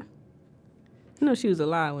did not. You know she was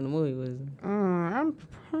alive when the movie was. I'm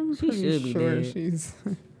She pretty should be sure dead. she's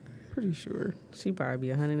pretty sure. She probably be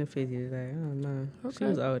 150 today. I don't know. She Okay.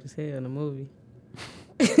 was old as hell in the movie.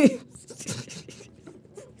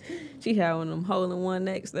 She had one of them hole in one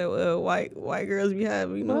necks that white girls be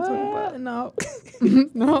having. You know what I'm talking about? No.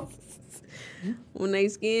 No. When they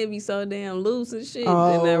skin be so damn loose and shit,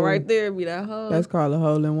 Oh. and that right there be that hole. That's called a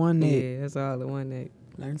hole in one neck. yeah, that's all in one neck.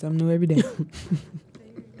 Learn something new every day.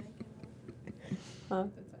 Huh?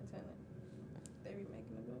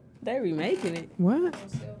 They remaking it. What?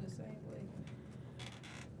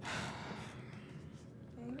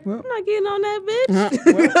 Well, I'm not getting on that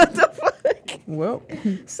bitch. What the fuck? well,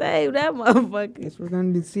 Save that motherfucker. guess we're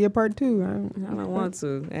gonna see a part 2. I don't want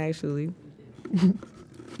to, actually.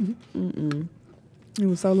 It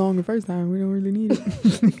was so long the first time. We don't really need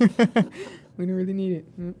it. We don't really need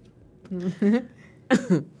it.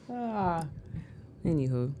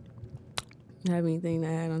 Anywho, have anything to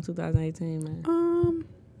add on 2018, man?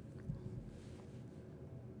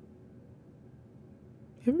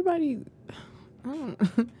 Everybody, I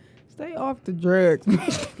don't stay off the drugs.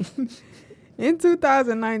 In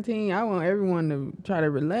 2019, I want everyone to try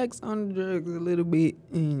to relax on the drugs a little bit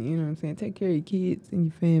and, you know what I'm saying, take care of your kids and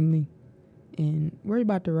your family and worry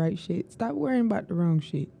about the right shit. Stop worrying about the wrong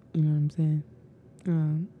shit. You know what I'm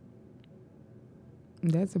saying?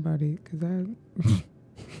 That's about it, because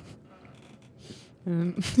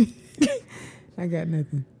I got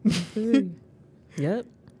nothing. Yep.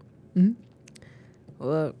 Mhm.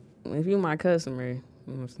 Well, if you my customer,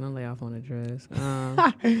 don't lay off on the drugs. I'm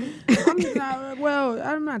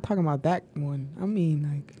not talking about that one. I mean,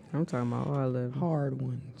 like, I'm talking about all of them. hard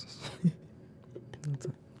ones.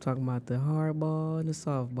 Talking about the hard ball and the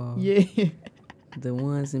soft ball. Yeah. The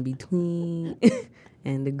ones in between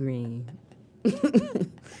and the green.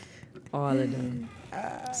 All of them.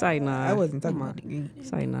 Say nah. I wasn't talking Come about on. the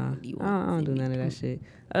Say nah. you I want don't to do see none of me that shit.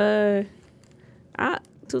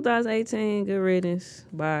 2018, good riddance.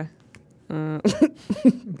 Bye. Bye.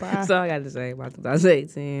 That's all I got to say about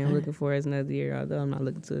 2018. I'm looking forward to another year, although I'm not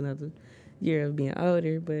looking to another year of being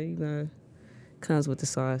older, but, you know, comes with the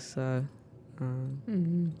sauce. So,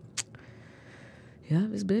 yeah,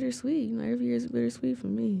 it's bittersweet. You know, every year is bittersweet for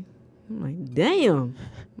me. I'm like, damn.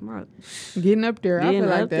 Getting up there. I Getting feel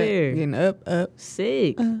like up that. there. Getting up.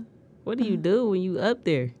 Sick. What do you do when you up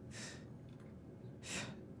there?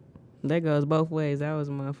 That goes both ways. That was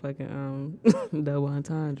my fucking double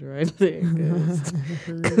entendre right there.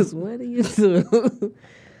 Cause what do you do?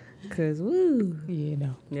 Cause woo. Yeah,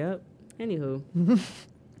 no. Yep. Anywho,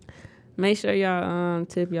 make sure y'all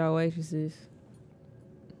tip y'all waitresses.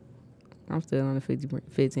 I'm still on the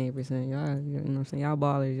 15%. Y'all, you know what I'm saying? Y'all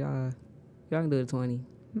ballers, y'all can do the 20.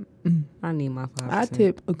 I need my 5%. I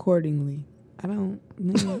tip accordingly. I don't.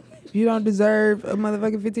 If you don't deserve a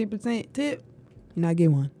motherfucking 15% tip, you're not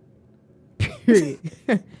getting one. Period.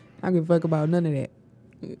 I don't give a fuck about none of that.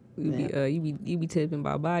 You be tipping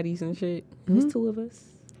by bodies and shit. There's two of us.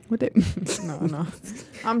 What that? No.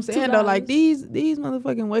 I'm saying though, like these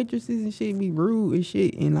motherfucking waitresses and shit be rude and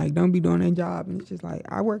shit, and like don't be doing their job. And it's just like,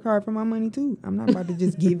 I work hard for my money too. I'm not about to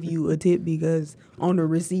just give you a tip because on the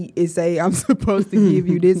receipt it say I'm supposed to give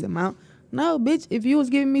you this amount. No, bitch. If you was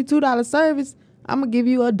giving me $2 service, I'm gonna give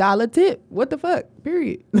you $1 tip. What the fuck?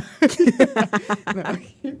 Period.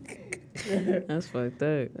 That's fucked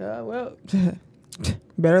up. Well,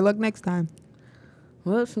 better luck next time.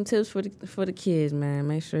 Well, some tips for the kids, man.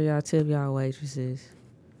 Make sure y'all tip y'all waitresses.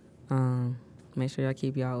 Make sure y'all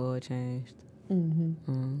keep y'all oil changed.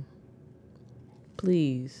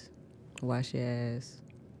 Please wash your ass.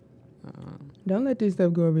 Don't let this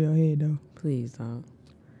stuff go over your head though. Please don't.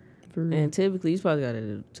 For real. And typically, you supposed to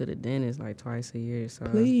go to the dentist like twice a year. So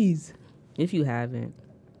Please if you haven't,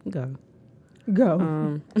 go.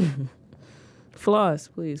 Floss,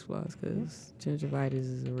 please floss, because gingivitis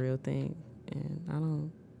is a real thing.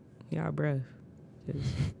 And y'all breath.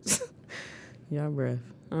 Just, y'all breath.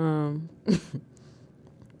 Don't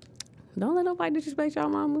let nobody disrespect y'all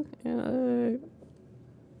mama.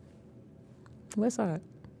 West Side.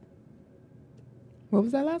 What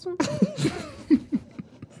was that last one?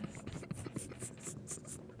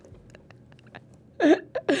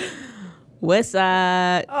 West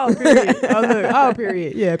Side. Oh, period. Oh, look. Oh,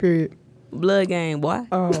 period. Yeah, period. Blood game, boy.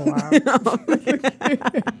 Oh, wow.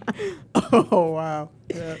 Oh, wow.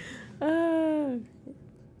 Yeah.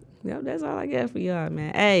 Yep, that's all I got for y'all,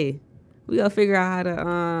 man. Hey, we gonna figure out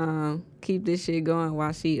how to keep this shit going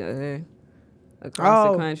while she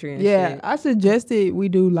across the country and shit. I suggested we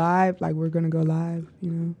do live, like we're gonna go live,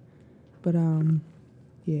 you know. But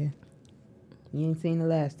yeah. You ain't seen the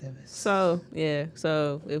last of us. So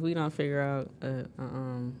if we don't figure out a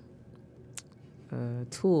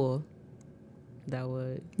tool that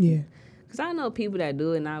would, because I know people that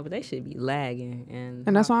do it now, but they should be lagging, and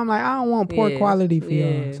that's why I'm like, I don't want poor quality for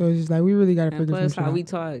y'all. So it's just like we really gotta figure plus some shit how out. we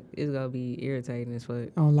talk is gonna be irritating as fuck.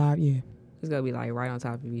 On live, yeah. It's gonna be like right on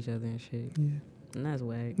top of each other and shit. Yeah. And that's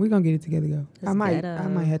whack. We gonna get it together though. That's I might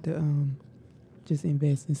ghetto. have to just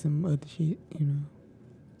invest in some other shit, you know.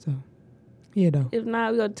 So yeah though. If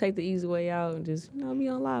not, we gonna take the easy way out and just be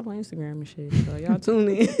on live on Instagram and shit. So y'all tune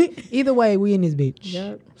in. Either way, we in this bitch.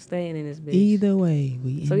 Yep, staying in this bitch. Either way,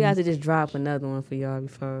 we in So we have to just drop another one for y'all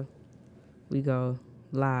before we go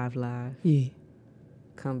live. Yeah.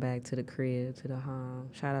 Come back to the crib, to the home.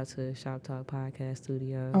 Shout out to Shop Talk Podcast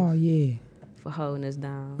Studios. Oh yeah. For holding us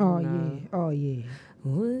down. Oh you know. yeah. Oh yeah.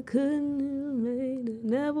 What couldn't have made it,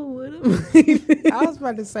 never would have made it. I was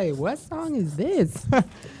about to say, what song is this?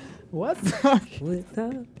 What song?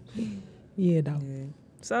 Without. Yeah, though. Yeah.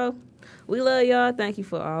 So, we love y'all. Thank you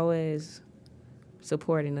for always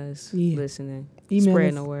supporting us, listening,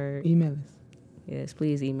 spreading the word. Email us. Yes,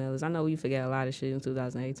 please email us. I know we forgot a lot of shit in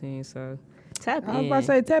 2018, so Tap I was about to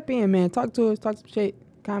say, tap in, man. Talk to us. Talk some shit.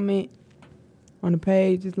 Comment on the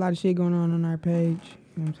page. There's a lot of shit going on our page.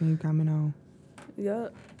 You know what I'm saying? Comment on.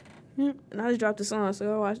 Yup. Yeah. And I just dropped a song, so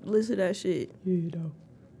go listen to that shit. Yeah, though.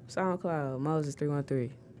 SoundCloud,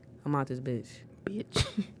 Moses313. I'm out this bitch.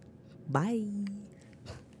 Bitch. Bye.